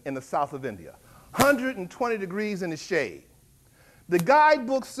season in the south of India, 120 degrees in the shade. The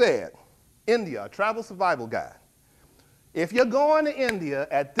guidebook said, India, a travel survival guide. If you're going to India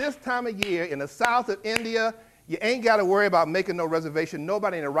at this time of year in the south of India, you ain't got to worry about making no reservation.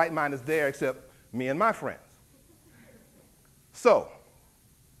 Nobody in their right mind is there except me and my friends. So,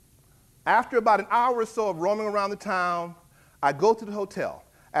 after about an hour or so of roaming around the town, I go to the hotel.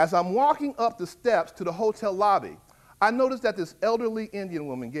 As I'm walking up the steps to the hotel lobby, I noticed that this elderly Indian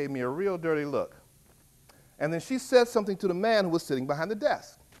woman gave me a real dirty look. And then she said something to the man who was sitting behind the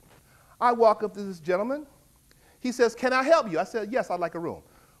desk. I walk up to this gentleman. He says, can I help you? I said, yes, I'd like a room.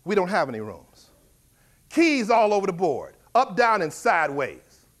 We don't have any rooms. Keys all over the board, up, down, and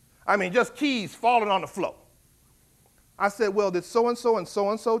sideways. I mean, just keys falling on the floor. I said, well, did so-and-so and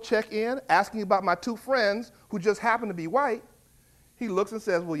so-and-so check in, asking about my 2 friends who just happened to be white? He looks and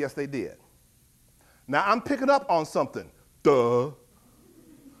says, well, yes, they did. Now, I'm picking up on something. Duh.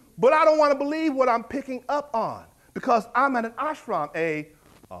 But I don't want to believe what I'm picking up on because I'm at an ashram, a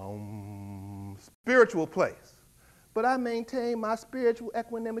spiritual place. But I maintain my spiritual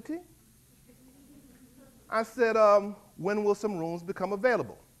equanimity. I said, when will some rooms become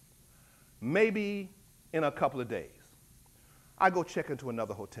available? Maybe in a couple of days. I go check into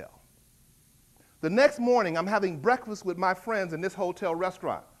another hotel. The next morning, I'm having breakfast with my friends in this hotel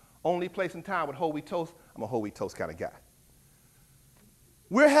restaurant, only place in town with whole wheat toast. I'm a whole wheat toast kind of guy.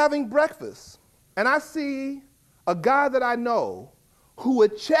 We're having breakfast, and I see a guy that I know who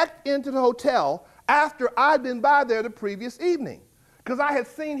had checked into the hotel after I'd been by there the previous evening. Because I had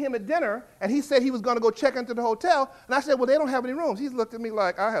seen him at dinner, and he said he was going to go check into the hotel, and I said, well, they don't have any rooms. He looked at me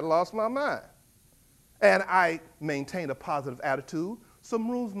like I had lost my mind. And I maintained a positive attitude. Some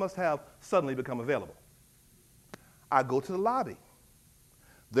rooms must have suddenly become available. I go to the lobby.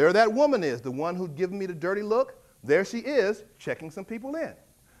 There that woman is, the one who'd given me the dirty look. There she is, checking some people in.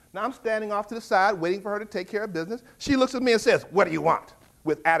 Now I'm standing off to the side, waiting for her to take care of business. She looks at me and says, "What do you want?"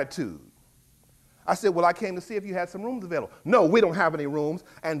 with attitude. I said, "Well, I came to see if you had some rooms available." "No, we don't have any rooms,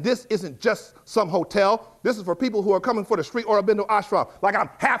 and this isn't just some hotel. This is for people who are coming for the Sri Aurobindo Ashram. Like I'm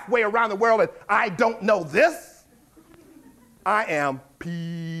halfway around the world and I don't know this?" I am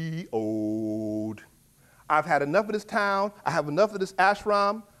PO'd. I've had enough of this town. I have enough of this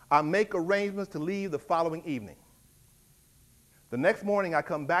ashram. I make arrangements to leave the following evening. The next morning, I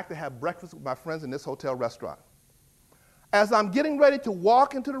come back to have breakfast with my friends in this hotel restaurant. As I'm getting ready to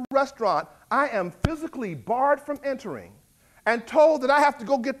walk into the restaurant, I am physically barred from entering and told that I have to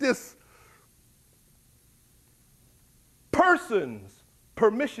go get this person's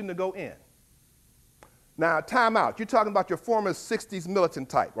permission to go in. Now, time out. You're talking about your former 60s militant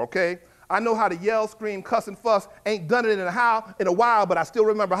type, okay? I know how to yell, scream, cuss, and fuss. Ain't done it in a while, but I still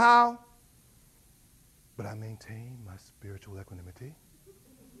remember how. But I maintain my spiritual equanimity.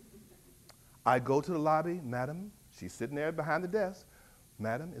 I go to the lobby. "Madam," she's sitting there behind the desk.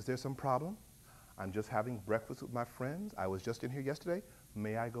 "Madam, is there some problem? I'm just having breakfast with my friends. I was just in here yesterday.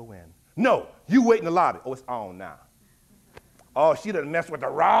 May I go in?" "No, you wait in the lobby." "Oh, it's on now." "Oh, she done messed with the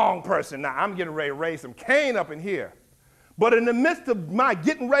wrong person. Now I'm getting ready to raise some cane up in here." But in the midst of my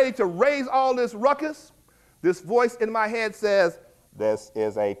getting ready to raise all this ruckus, this voice in my head says, "This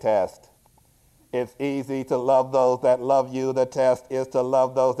is a test. It's easy to love those that love you. The test is to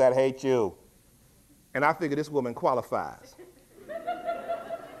love those that hate you." And I figure this woman qualifies.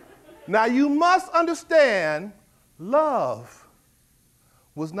 Now you must understand, love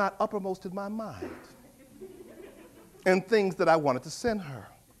was not uppermost in my mind and things that I wanted to send her.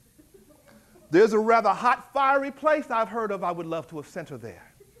 There's a rather hot, fiery place I've heard of I would love to have sent her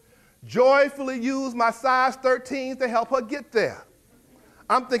there. Joyfully use my size 13 to help her get there.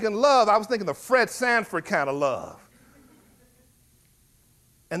 I'm thinking love. I was thinking the Fred Sanford kind of love.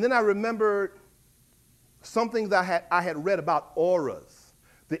 And then I remembered something that I had read about auras,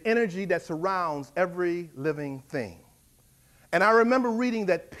 the energy that surrounds every living thing. And I remember reading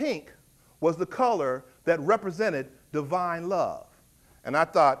that pink was the color that represented divine love. And I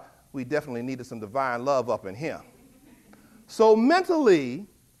thought, we definitely needed some divine love up in here. So mentally,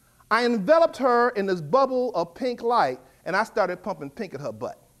 I enveloped her in this bubble of pink light, and I started pumping pink at her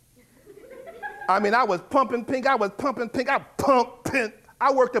butt. I mean, I was pumping pink, I was pumping pink, I pumped pink.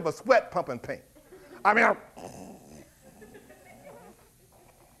 I worked up a sweat pumping pink. I mean,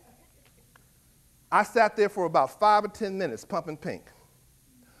 I sat there for about 5 or 10 minutes pumping pink.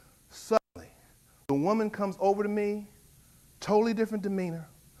 Suddenly, the woman comes over to me, totally different demeanor,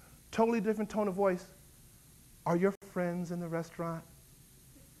 totally different tone of voice. "Are your friends in the restaurant?"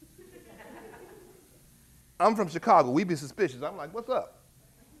 I'm from Chicago. We be suspicious. I'm like, "What's up?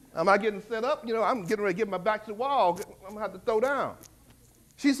 Am I getting set up? You know, I'm getting ready to get my back to the wall. I'm going to have to throw down."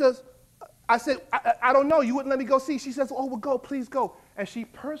 She says, I said, I don't know. You wouldn't let me go see. She says, "Oh, well, go. Please go." And she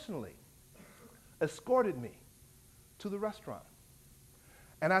personally escorted me to the restaurant.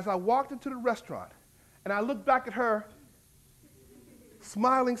 And as I walked into the restaurant and I looked back at her,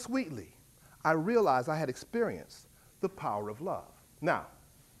 smiling sweetly, I realized I had experienced the power of love. Now,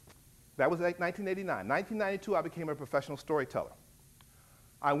 that was 1989. 1992, I became a professional storyteller.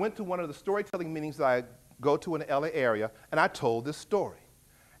 I went to one of the storytelling meetings that I go to in the LA area, and I told this story.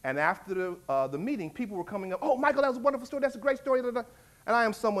 And after the meeting, people were coming up, "Oh, Michael, that was a wonderful story. That's a great story." And I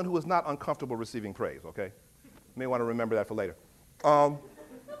am someone who is not uncomfortable receiving praise, okay? You may want to remember that for later.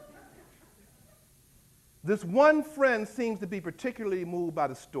 This one friend seems to be particularly moved by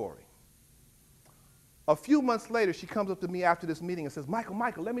the story. A few months later, she comes up to me after this meeting and says,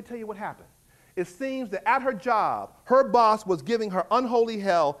 Michael, let me tell you what happened. It seems that at her job, her boss was giving her unholy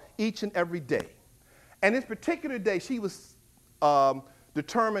hell each and every day. And this particular day, she was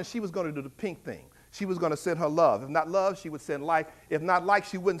determined she was going to do the pink thing. She was going to send her love. If not love, she would send like. If not like,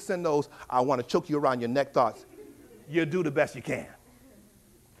 she wouldn't send those, "I want to choke you around your neck" thoughts. You do the best you can.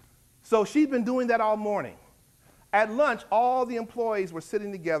 So she's been doing that all morning. At lunch, all the employees were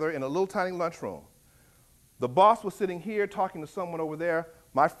sitting together in a little tiny lunchroom. The boss was sitting here talking to someone over there.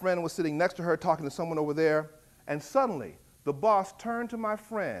 My friend was sitting next to her talking to someone over there. And suddenly, the boss turned to my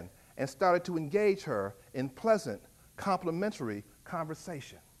friend and started to engage her in pleasant, complimentary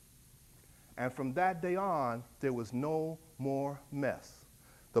conversation. And from that day on, there was no more mess.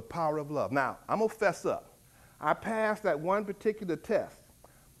 The power of love. Now, I'm going to fess up. I passed that one particular test.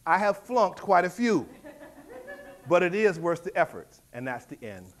 I have flunked quite a few. But it is worth the efforts, and that's the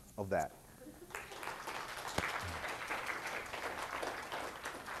end of that.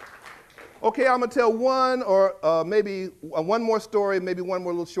 Okay, I'm going to tell one or maybe one more story, maybe one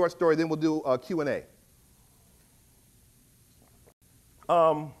more little short story, then we'll do a Q&A.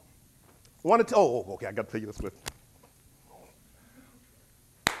 Okay, I got to tell you this one.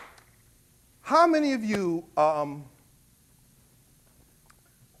 How many of you, well,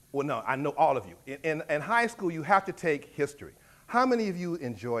 no, I know all of you. In high school, you have to take history. How many of you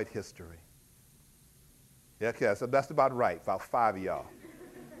enjoyed history? Yeah, okay, so that's about right, about 5 of y'all.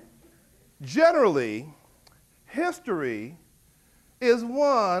 Generally, history is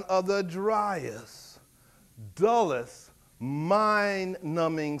one of the driest, dullest,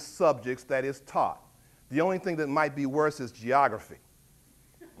 mind-numbing subjects that is taught. The only thing that might be worse is geography,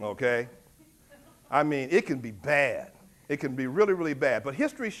 okay? I mean, it can be bad. It can be really, really bad. But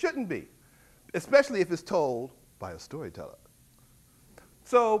history shouldn't be, especially if it's told by a storyteller.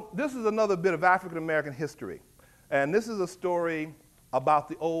 So this is another bit of African-American history. And this is a story about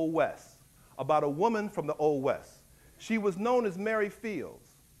the Old West, about a woman from the Old West. She was known as Mary Fields.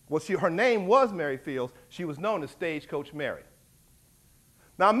 Well, her name was Mary Fields. She was known as Stagecoach Mary.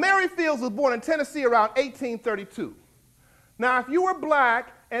 Now, Mary Fields was born in Tennessee around 1832. Now, if you were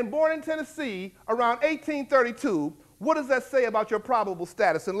black and born in Tennessee around 1832, what does that say about your probable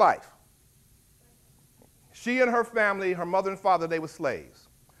status in life? She and her family, her mother and father, they were slaves.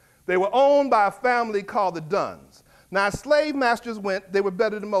 They were owned by a family called the Dunns. Now, slave masters they were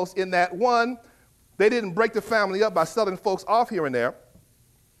better than most in that, one, they didn't break the family up by selling folks off here and there,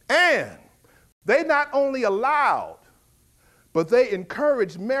 and they not only allowed, but they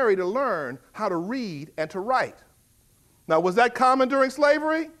encouraged Mary to learn how to read and to write. Now, was that common during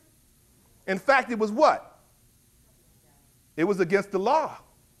slavery? In fact, it was what? It was against the law.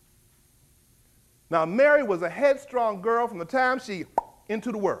 Now, Mary was a headstrong girl from the time she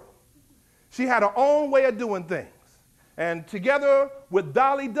into the world. She had her own way of doing things. And together with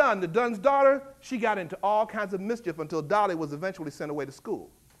Dolly Dunn, the Dunn's daughter, she got into all kinds of mischief until Dolly was eventually sent away to school.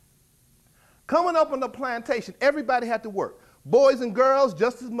 Coming up on the plantation, everybody had to work. Boys and girls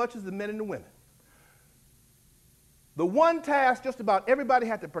just as much as the men and the women. The one task just about everybody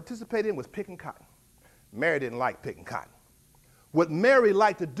had to participate in was picking cotton. Mary didn't like picking cotton. What Mary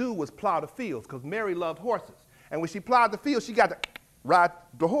liked to do was plow the fields, because Mary loved horses. And when she plowed the fields, she got to ride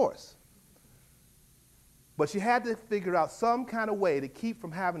the horse. But she had to figure out some kind of way to keep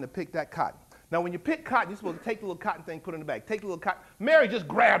from having to pick that cotton. Now, when you pick cotton, you're supposed to take the little cotton thing, put it in the bag. Take the little cotton. Mary just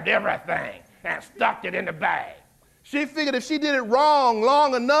grabbed everything and stuffed it in the bag. She figured if she did it wrong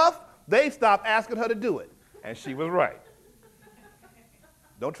long enough, they'd stop asking her to do it. And she was right.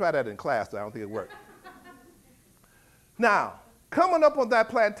 Don't try that in class, though. I don't think it worked. Now, coming up on that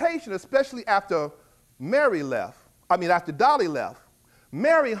plantation, especially after Dolly left,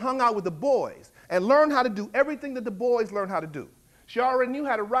 Mary hung out with the boys and learned how to do everything that the boys learned how to do. She already knew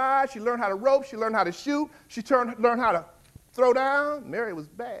how to ride, she learned how to rope, she learned how to shoot, she learned how to throw down. Mary was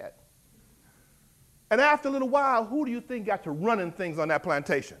bad. And after a little while, who do you think got to running things on that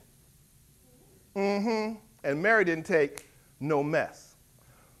plantation? And Mary didn't take no mess.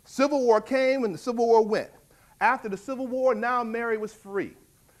 Civil War came and the Civil War went. After the Civil War, now Mary was free.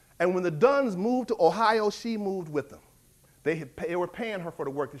 And when the Dunns moved to Ohio, she moved with them. They were paying her for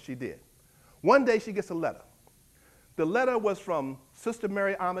the work that she did. One day she gets a letter. The letter was from Sister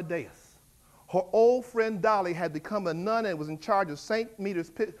Mary Amadeus. Her old friend Dolly had become a nun and was in charge of St.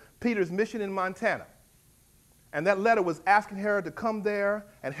 Peter's Mission in Montana. And that letter was asking her to come there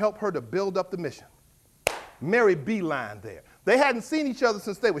and help her to build up the mission. Mary beelined there. They hadn't seen each other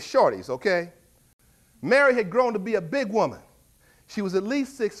since they were shorties, okay? Mary had grown to be a big woman. She was at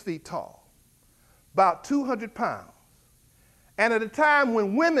least 6 feet tall, about 200 pounds. And at a time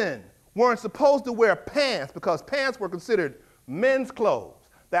when women weren't supposed to wear pants because pants were considered men's clothes,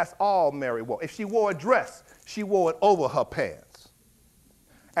 that's all Mary wore. If she wore a dress, she wore it over her pants.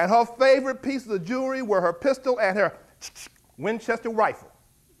 And her favorite pieces of jewelry were her pistol and her Winchester rifle.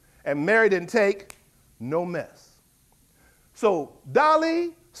 And Mary didn't take no mess. So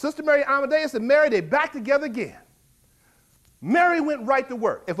Dolly, Sister Mary Amadeus, and Mary, they back together again. Mary went right to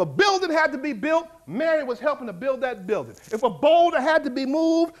work. If a building had to be built, Mary was helping to build that building. If a boulder had to be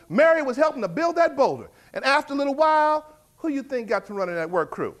moved, Mary was helping to build that boulder. And after a little while, who you think got to running that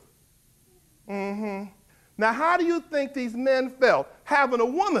work crew? Now, how do you think these men felt having a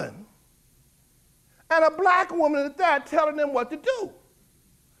woman, and a black woman at that, telling them what to do?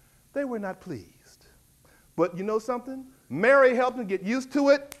 They were not pleased. But you know something? Mary helped them get used to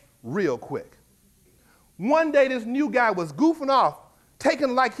it real quick. One day, this new guy was goofing off,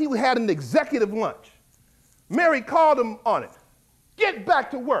 taking like he had an executive lunch. Mary called him on it. Get back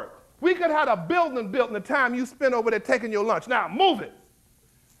to work. We could have a building built in the time you spent over there taking your lunch. Now, move it.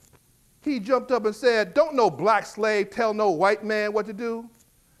 he jumped up and said, "Don't no black slave tell no white man what to do."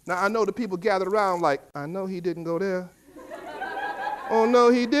 Now, I know the people gathered around like, "I know he didn't go there." "Oh, no,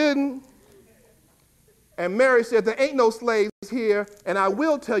 he didn't." And Mary said, "There ain't no slaves here, and I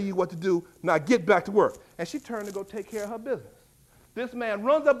will tell you what to do. Now get back to work." And she turned to go take care of her business. This man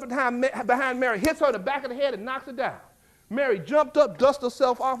runs up behind Mary, hits her in the back of the head, and knocks her down. Mary jumped up, dusted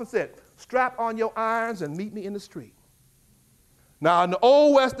herself off, and said, "Strap on your irons and meet me in the street." Now, in the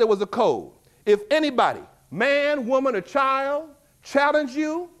Old West, there was a code. If anybody, man, woman, or child, challenged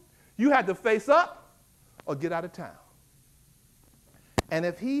you, you had to face up or get out of town. And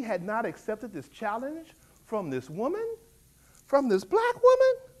if he had not accepted this challenge from this woman, from this black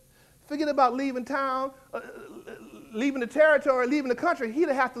woman, forget about leaving town, leaving the territory, leaving the country, he'd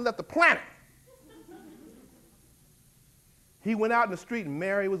have to left the planet. He went out in the street and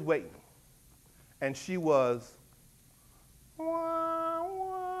Mary was waiting. And she was, wah,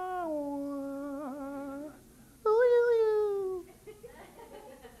 wah, wah, ooh, ooh, ooh,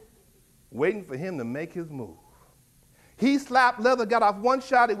 waiting for him to make his move. He slapped leather, got off one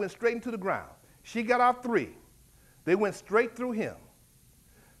shot, it went straight into the ground. She got off three. They went straight through him,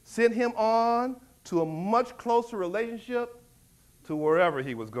 sent him on to a much closer relationship to wherever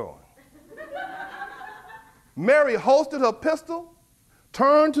he was going. Mary holstered her pistol,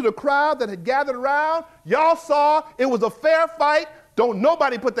 turned to the crowd that had gathered around. "Y'all saw it was a fair fight. Don't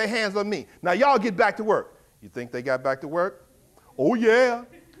nobody put their hands on me. Now y'all get back to work." You think they got back to work? Oh yeah.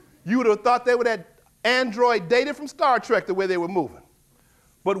 You would have thought they were that android dated from Star Trek the way they were moving.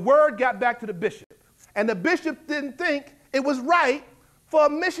 But word got back to the bishop. And the bishop didn't think it was right for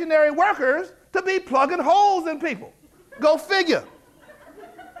missionary workers to be plugging holes in people. Go figure.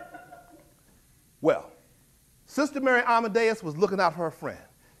 Well, Sister Mary Amadeus was looking out for her friend.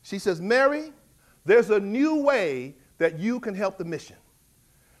 She says, "Mary, there's a new way that you can help the mission.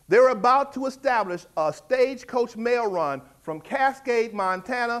 They're about to establish a stagecoach mail run from Cascade,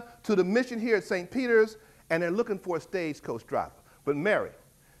 Montana to the mission here at St. Peter's, and they're looking for a stagecoach driver. But Mary,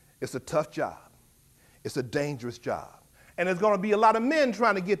 it's a tough job. It's a dangerous job. And there's going to be a lot of men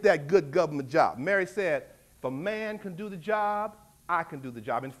trying to get that good government job." Mary said, "If a man can do the job, I can do the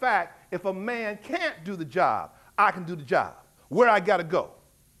job. In fact, if a man can't do the job, I can do the job. Where I got to go?"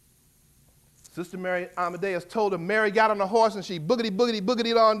 Sister Mary Amadeus told her. Mary got on a horse and she boogity, boogity,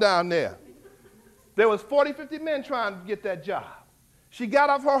 boogity on down there. There was 40, 50 men trying to get that job. She got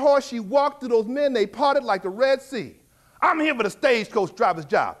off her horse, she walked through those men, they parted like the Red Sea. "I'm here for the stagecoach driver's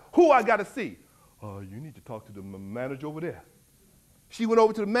job. Who I got to see?" "You need to talk to the manager over there." She went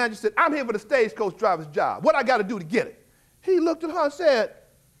over to the manager and said, "I'm here for the stagecoach driver's job. What I got to do to get it?" He looked at her and said,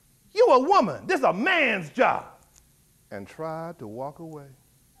 "You a woman. This is a man's job," and tried to walk away.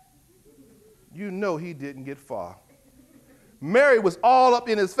 You know he didn't get far. Mary was all up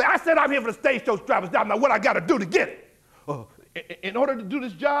in his face. "I said I'm here for the stagecoach driver's job. Now what I got to do to get it?" In order to do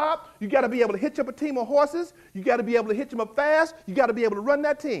this job, you got to be able to hitch up a team of horses. You got to be able to hitch them up fast. You got to be able to run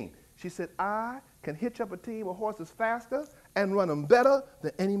that team. She said, "I can hitch up a team of horses faster and run them better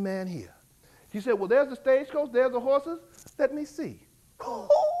than any man here." He said, "Well, there's the stagecoach, there's the horses. Let me see."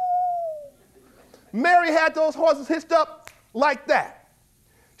 Mary had those horses hitched up like that.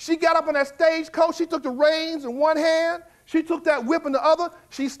 She got up on that stagecoach. She took the reins in one hand. She took that whip in the other.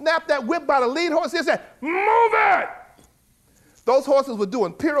 She snapped that whip by the lead horse and said, "Move it!" Those horses were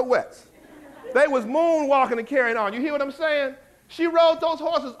doing pirouettes. They was moonwalking and carrying on. You hear what I'm saying? She rode those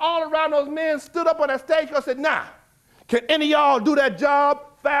horses all around those men, stood up on that stagecoach and said, "Nah, can any of y'all do that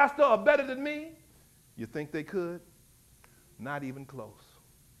job faster or better than me?" You think they could? Not even close.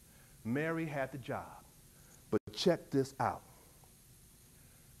 Mary had the job. But check this out.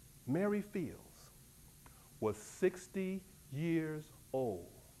 Mary Fields was 60 years old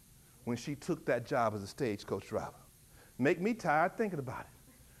when she took that job as a stagecoach driver. Make me tired thinking about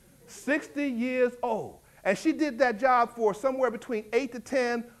it. 60 years old. And she did that job for somewhere between 8 to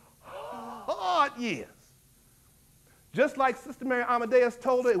 10 hard years. Just like Sister Mary Amadeus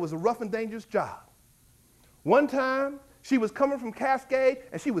told her, it was a rough and dangerous job. One time, she was coming from Cascade,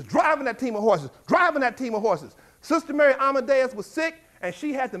 and she was driving that team of horses, Sister Mary Amadeus was sick, and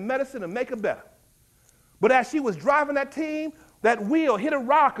she had the medicine to make her better. But as she was driving that team, that wheel hit a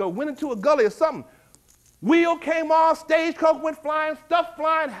rock or went into a gully or something. Wheel came off, stagecoach went flying, stuff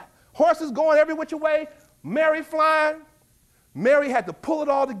flying, horses going every which way, Mary flying. Mary had to pull it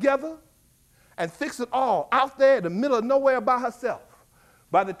all together and fix it all out there in the middle of nowhere by herself.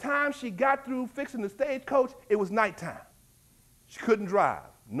 By the time she got through fixing the stagecoach, it was nighttime. She couldn't drive.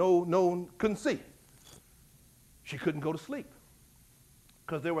 Couldn't see. She couldn't go to sleep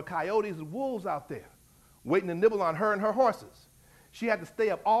because there were coyotes and wolves out there waiting to nibble on her and her horses. She had to stay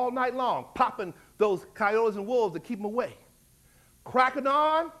up all night long, popping those coyotes and wolves to keep them away. Crack of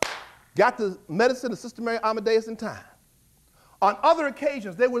dawn, got the medicine to Sister Mary Amadeus in time. On other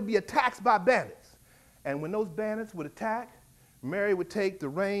occasions, there would be attacks by bandits. And when those bandits would attack, Mary would take the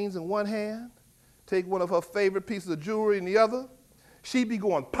reins in one hand, take one of her favorite pieces of jewelry in the other. She'd be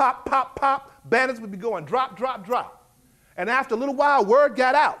going pop, pop, pop. Bandits would be going drop, drop, drop. And after a little while, word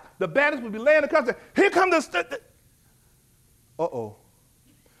got out. The bandits would be laying across the, here come the, uh-oh.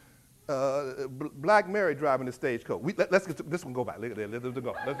 Black Mary driving the stagecoach. Let's get this one go back. Look at that. Let this one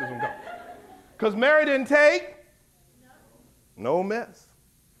go. Let this one go. Because Mary didn't take no mess.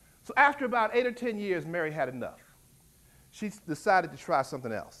 So after about 8 or 10 years, Mary had enough. She decided to try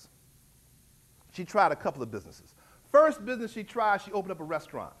something else. She tried a couple of businesses. First business she tried, she opened up a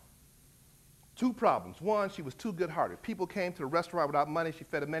restaurant. 2 problems. One, she was too good-hearted. People came to the restaurant without money. She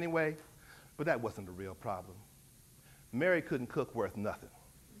fed them anyway. But that wasn't the real problem. Mary couldn't cook worth nothing.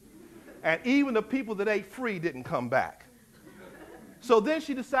 And even the people that ate free didn't come back. So then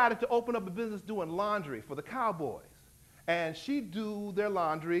she decided to open up a business doing laundry for the cowboys. And she'd do their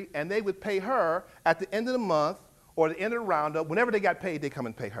laundry, and they would pay her at the end of the month or the end of the roundup. Whenever they got paid, they'd come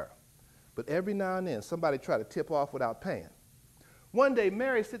and pay her. But every now and then, somebody tried to tip off without paying. One day,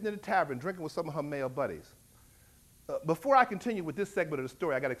 Mary's sitting in the tavern drinking with some of her male buddies. Before I continue with this segment of the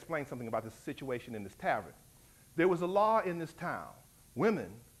story, I got to explain something about the situation in this tavern. There was a law in this town.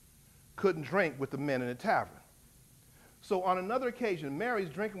 Women couldn't drink with the men in the tavern. So on another occasion, Mary's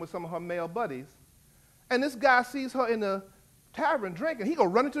drinking with some of her male buddies, and this guy sees her in the tavern drinking. He go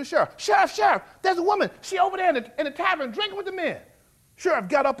running to the sheriff. Sheriff, sheriff, there's a woman. She over there in the tavern drinking with the men. Sheriff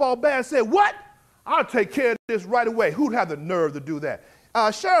got up all bad and said, what? I'll take care of this right away. Who'd have the nerve to do that?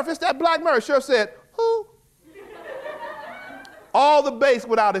 Sheriff, it's that Black Mary. Sheriff said, who? All the bass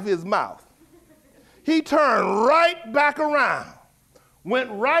went out of his mouth. He turned right back around, went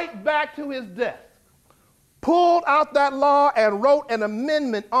right back to his desk, pulled out that law and wrote an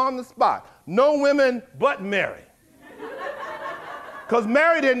amendment on the spot. No women but Mary. Because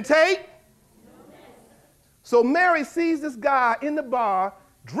Mary didn't take. So Mary sees this guy in the bar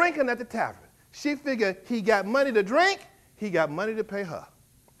drinking at the tavern. She figured he got money to drink, he got money to pay her.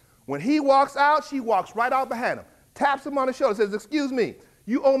 When he walks out, she walks right out behind him, taps him on the shoulder, says, excuse me,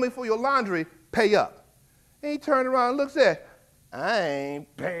 you owe me for your laundry, pay up. And he turned around and looks at, I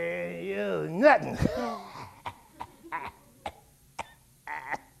ain't paying you nothing.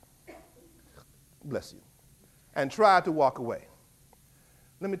 Bless you. And tried to walk away.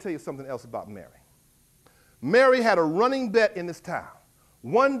 Let me tell you something else about Mary. Mary had a running bet in this town,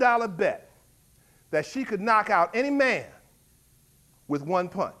 $1 bet, that she could knock out any man with one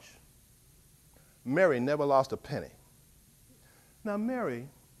punch. Mary never lost a penny. Now, Mary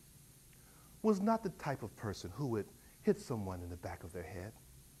was not the type of person who would hit someone in the back of their head.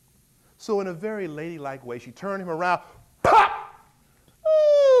 So in a very ladylike way, she turned him around, pop!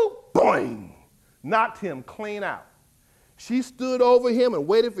 Ooh, boing! Knocked him clean out. She stood over him and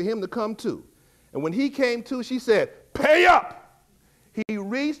waited for him to come to. And when he came to, she said, pay up! He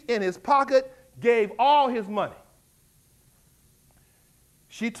reached in his pocket, gave all his money.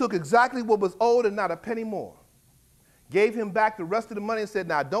 She took exactly what was owed and not a penny more. Gave him back the rest of the money and said,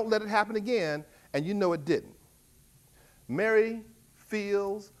 now don't let it happen again, and you know it didn't. Mary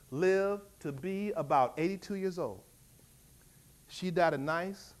Fields lived to be about 82 years old. She died a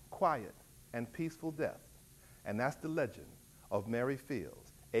nice, quiet, and peaceful death, and that's the legend of Mary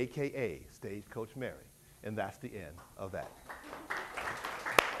Fields, a.k.a. Stagecoach Mary, and that's the end of that.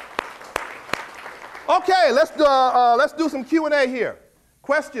 Okay, let's do some Q&A here.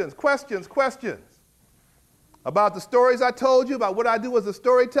 Questions, questions, questions. About the stories I told you, about what I do as a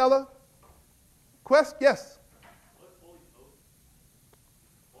storyteller? Yes?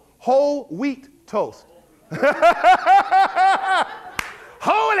 Whole wheat toast.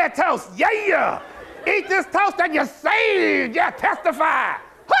 Holy toast, yeah! Eat this toast and you're saved, yeah, testify.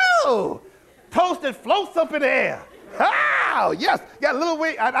 Woo! Toast that floats up in the air. Oh, yes, got a little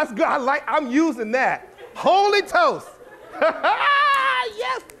wheat, that's good, I'm using that. Holy toast.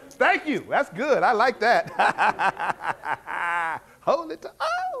 Yes, thank you, that's good, I like that. Holy toast,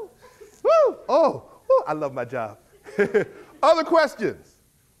 oh, woo, oh, woo, I love my job. Other questions?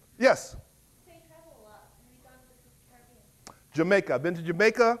 Yes? So you travel a lot. Have you gone to the Caribbean? Jamaica, I've been to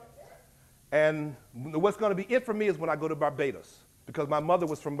Jamaica, and what's going to be it for me is when I go to Barbados, because my mother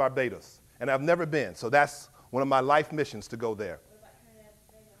was from Barbados, and I've never been, so that's one of my life missions to go there. What about Trinidad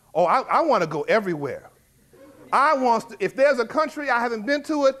and Tobago? Oh, I want to go everywhere. I want to, if there's a country I haven't been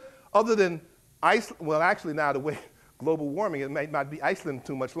to it, other than Iceland, well, actually now the way global warming, it might be Iceland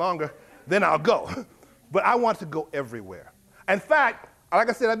too much longer, then I'll go. But I want to go everywhere. In fact, like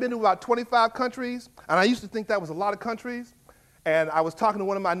I said, I've been to about 25 countries, and I used to think that was a lot of countries. And I was talking to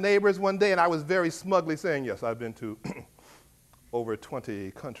one of my neighbors one day, and I was very smugly saying, yes, I've been to over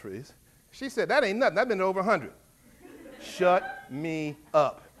 20 countries. She said, that ain't nothing. I've been to over 100. Shut me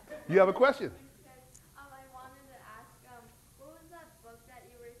up. You have a question? I wanted to ask, what was that book that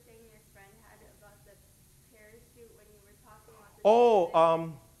you were saying your friend had about the parachute when you were talking about the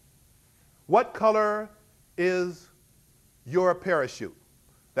Oh, What Color is Your Parachute?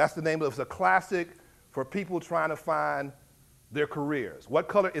 That's the name of it. It's a classic for people trying to find their careers. What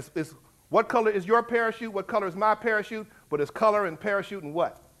color is your parachute? What color is my parachute? But it's color and parachute and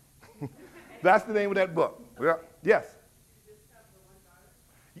what? That's the name of that book. Yeah. Yes. You just have the one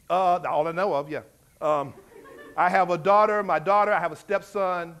daughter? All I know of, yeah. I have a daughter, I have a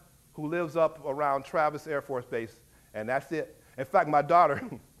stepson who lives up around Travis Air Force Base, and that's it. In fact, my daughter,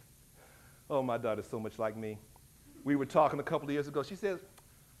 oh, my daughter's so much like me. We were talking a couple of years ago. She says,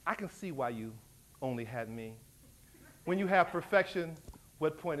 I can see why you only had me. When you have perfection,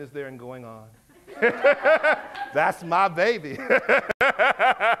 what point is there in going on? That's my baby.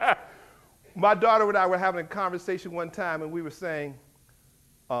 My daughter and I were having a conversation one time, and we were saying,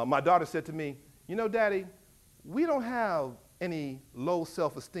 my daughter said to me, you know, Daddy, we don't have any low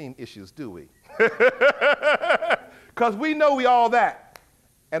self-esteem issues, do we? Because we know we all that,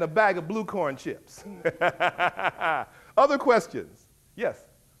 and a bag of blue corn chips. Other questions? Yes?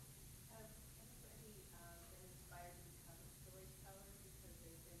 Has anybody been inspired to become a storyteller because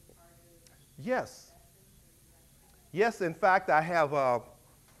they've been part of Yes. sessions or Yes, in fact, I like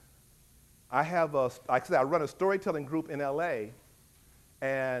I said, I run a storytelling group in LA,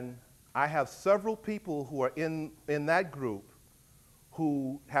 and I have several people who are in that group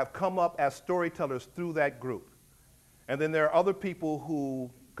who have come up as storytellers through that group. And then there are other people who,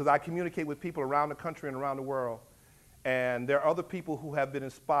 because I communicate with people around the country and around the world, and there are other people who have been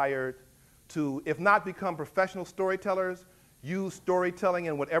inspired to, if not become professional storytellers, use storytelling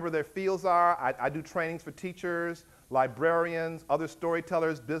in whatever their fields are. I do trainings for teachers, librarians, other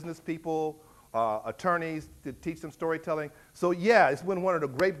storytellers, business people, attorneys to teach them storytelling. So yeah, it's been one of the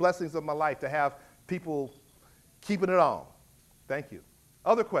great blessings of my life to have people keeping it on. Thank you.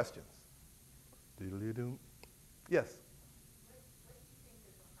 Other questions? Doodly-doo. Yes? What do you think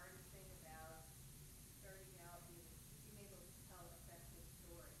is the hardest thing about starting out being able to tell effective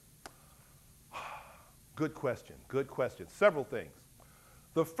stories? Good question, good question. Several things.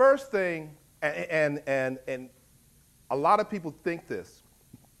 The first thing, and a lot of people think this,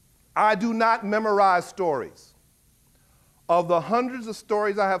 I do not memorize stories. Of the hundreds of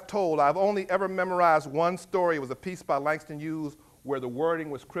stories I have told, I've only ever memorized one story. It was a piece by Langston Hughes where the wording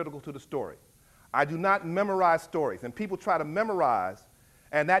was critical to the story. I do not memorize stories, and people try to memorize,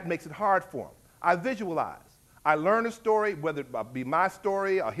 and that makes it hard for them. I visualize. I learn a story, whether it be my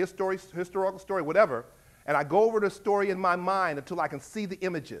story, a historical story, whatever, and I go over the story in my mind until I can see the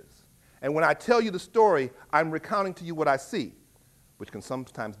images. And when I tell you the story, I'm recounting to you what I see, which can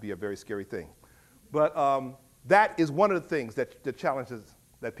sometimes be a very scary thing. But that is one of the things that the challenges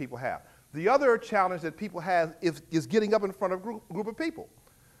that people have. The other challenge that people have is getting up in front of a group of people.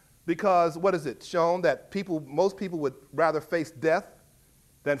 Because what is it shown that most people would rather face death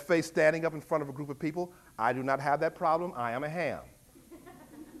than face standing up in front of a group of people? I do not have that problem. I am a ham.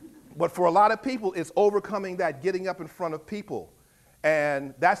 But for a lot of people, it's overcoming that, getting up in front of people.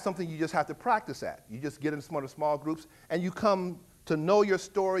 And that's something you just have to practice at. You just get in some of the small groups, and you come to know your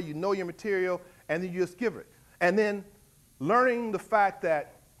story, you know your material, and then you just give it. And then learning the fact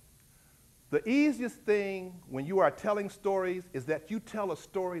that the easiest thing when you are telling stories is that you tell a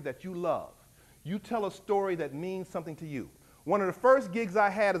story that you love. You tell a story that means something to you. One of the first gigs I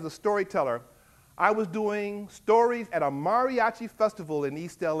had as a storyteller, I was doing stories at a mariachi festival in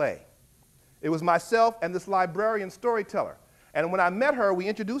East LA. It was myself and this librarian storyteller. And when I met her, we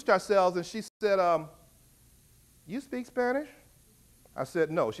introduced ourselves, and she said, you speak Spanish? I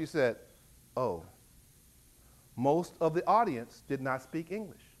said, no. She said, oh, most of the audience did not speak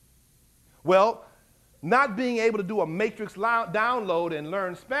English. Well, not being able to do a matrix download and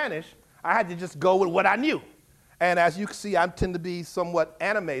learn Spanish, I had to just go with what I knew. And as you can see, I tend to be somewhat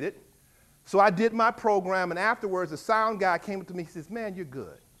animated. So I did my program, and afterwards, the sound guy came up to me and says, man, you're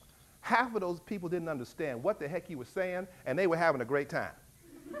good. Half of those people didn't understand what the heck you were saying, and they were having a great time.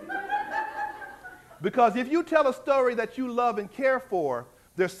 Because if you tell a story that you love and care for,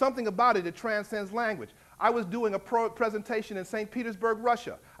 there's something about it that transcends language. I was doing a presentation in St. Petersburg,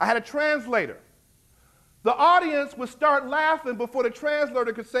 Russia. I had a translator. The audience would start laughing before the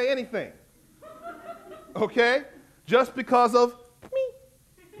translator could say anything. Okay? Just because of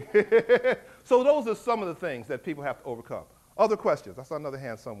me. So those are some of the things that people have to overcome. Other questions? I saw another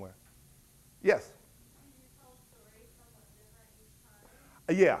hand somewhere. Yes?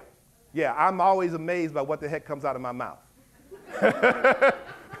 Yeah. Yeah, I'm always amazed by what the heck comes out of my mouth.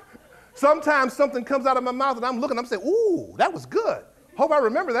 Sometimes something comes out of my mouth and I'm looking, I'm saying, ooh, that was good. Hope I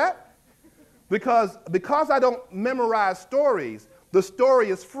remember that. Because I don't memorize stories, the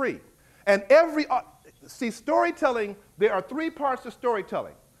story is free. And see, storytelling, there are three parts to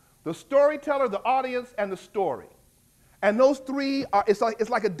storytelling. The storyteller, the audience, and the story. And those three are, it's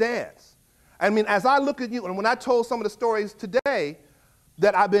like a dance. I mean, as I look at you, and when I told some of the stories today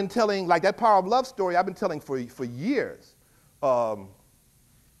that I've been telling, like that Power of Love story, I've been telling for years. At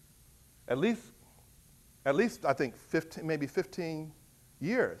least I think 15, maybe 15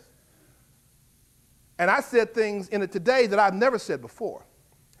 years. And I said things in it today that I've never said before.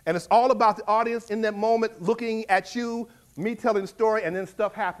 And it's all about the audience in that moment looking at you, me telling the story, and then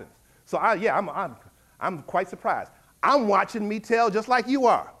stuff happens. So I'm quite surprised. I'm watching me tell just like you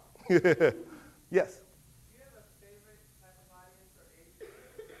are. Yes? Do you have a favorite type of audience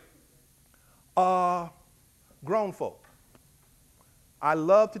or age? Grown folk. I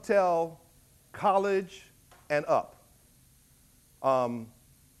love to tell college and up. I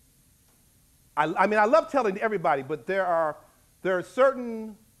mean, I love telling everybody, but there are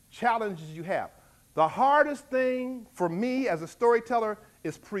certain challenges you have. The hardest thing for me as a storyteller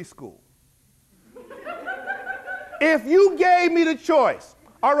is preschool. If you gave me the choice,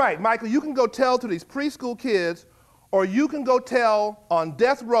 all right, Michael, you can go tell to these preschool kids, or you can go tell on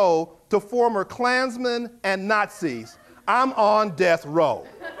death row to former Klansmen and Nazis. I'm on death row,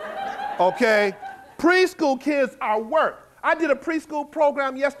 okay? Preschool kids are work. I did a preschool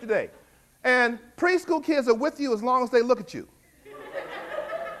program yesterday, and preschool kids are with you as long as they look at you.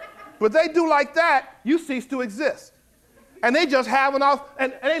 But they do like that, you cease to exist. And they just have an off,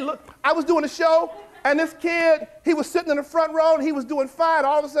 and they look. I was doing a show, and this kid, he was sitting in the front row, and he was doing fine.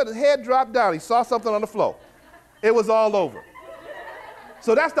 All of a sudden, his head dropped down. He saw something on the floor. It was all over.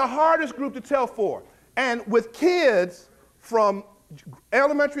 So that's the hardest group to tell for. And with kids from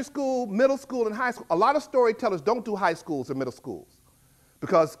elementary school, middle school, and high school, a lot of storytellers don't do high schools or middle schools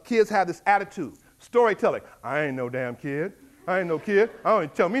because kids have this attitude. Storytelling, I ain't no damn kid. I ain't no kid. I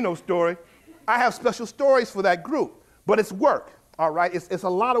don't tell me no story. I have special stories for that group, but it's work, all right? It's a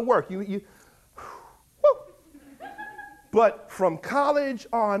lot of work. Whew. But from college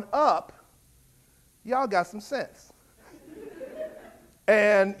on up, y'all got some sense.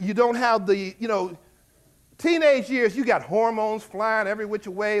 And you don't have the, teenage years, you got hormones flying every which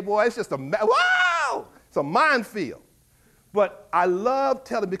way, boy. It's just wow! It's a minefield. But I love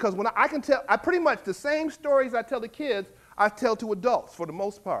telling because when I can tell, I pretty much the same stories I tell the kids, I tell to adults for the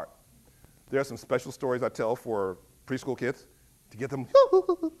most part. There are some special stories I tell for preschool kids to get them,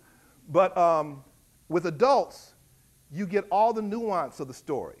 but with adults, you get all the nuance of the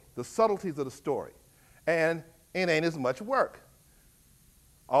story, the subtleties of the story, and it ain't as much work.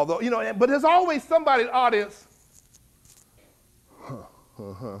 Although, but there's always somebody in the audience,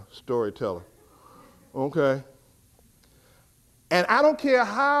 storyteller, okay. And I don't care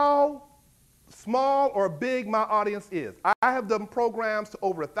how small or big my audience is. I have done programs to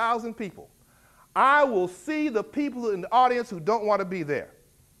over 1,000 people. I will see the people in the audience who don't want to be there.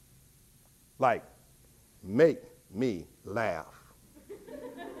 Like, make me laugh.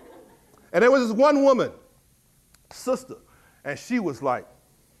 And there was this one woman, sister, and she was like,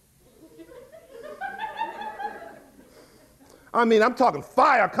 I mean, I'm talking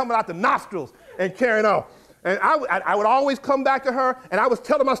fire coming out the nostrils and carrying on. And I would always come back to her, and I was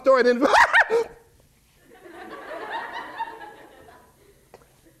telling my story, and then,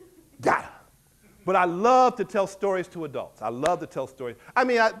 got her. But I love to tell stories to adults. I love to tell stories. I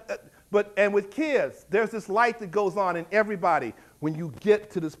mean, and with kids, there's this light that goes on in everybody when you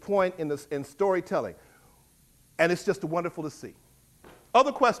get to this point in storytelling. And it's just wonderful to see.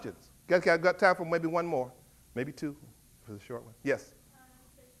 Other questions? Guys, I've got time for maybe one more, maybe two for the short one. Yes?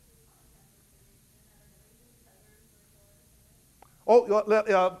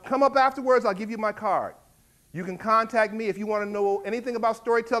 Oh, come up afterwards. I'll give you my card. You can contact me if you want to know anything about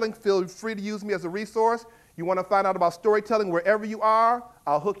storytelling. Feel free to use me as a resource. You want to find out about storytelling wherever you are,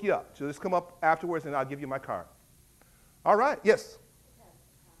 I'll hook you up. So just come up afterwards and I'll give you my card. All right. Yes?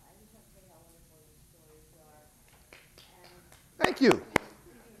 Thank you. You've been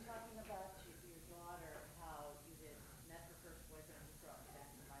talking about your daughter, how you had met her first boyfriend, just brought me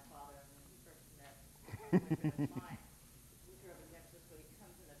back to my father, and when he first met boyfriend of mine, we drove in Mexico, he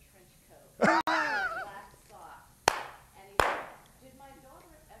comes in a trench coat, black socks, and he said, did my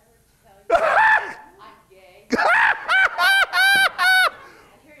daughter ever tell you I'm gay? And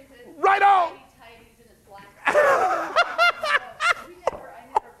here he says, right on. tighties in his black socks.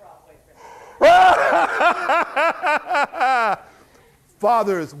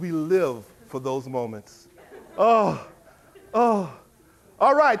 Fathers, we live for those moments. Oh, oh.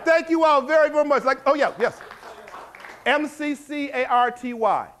 All right, thank you all very, very much. Oh yeah, yes.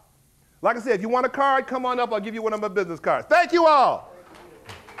 MCCARTY. Like I said, if you want a card, come on up. I'll give you one of my business cards. Thank you all.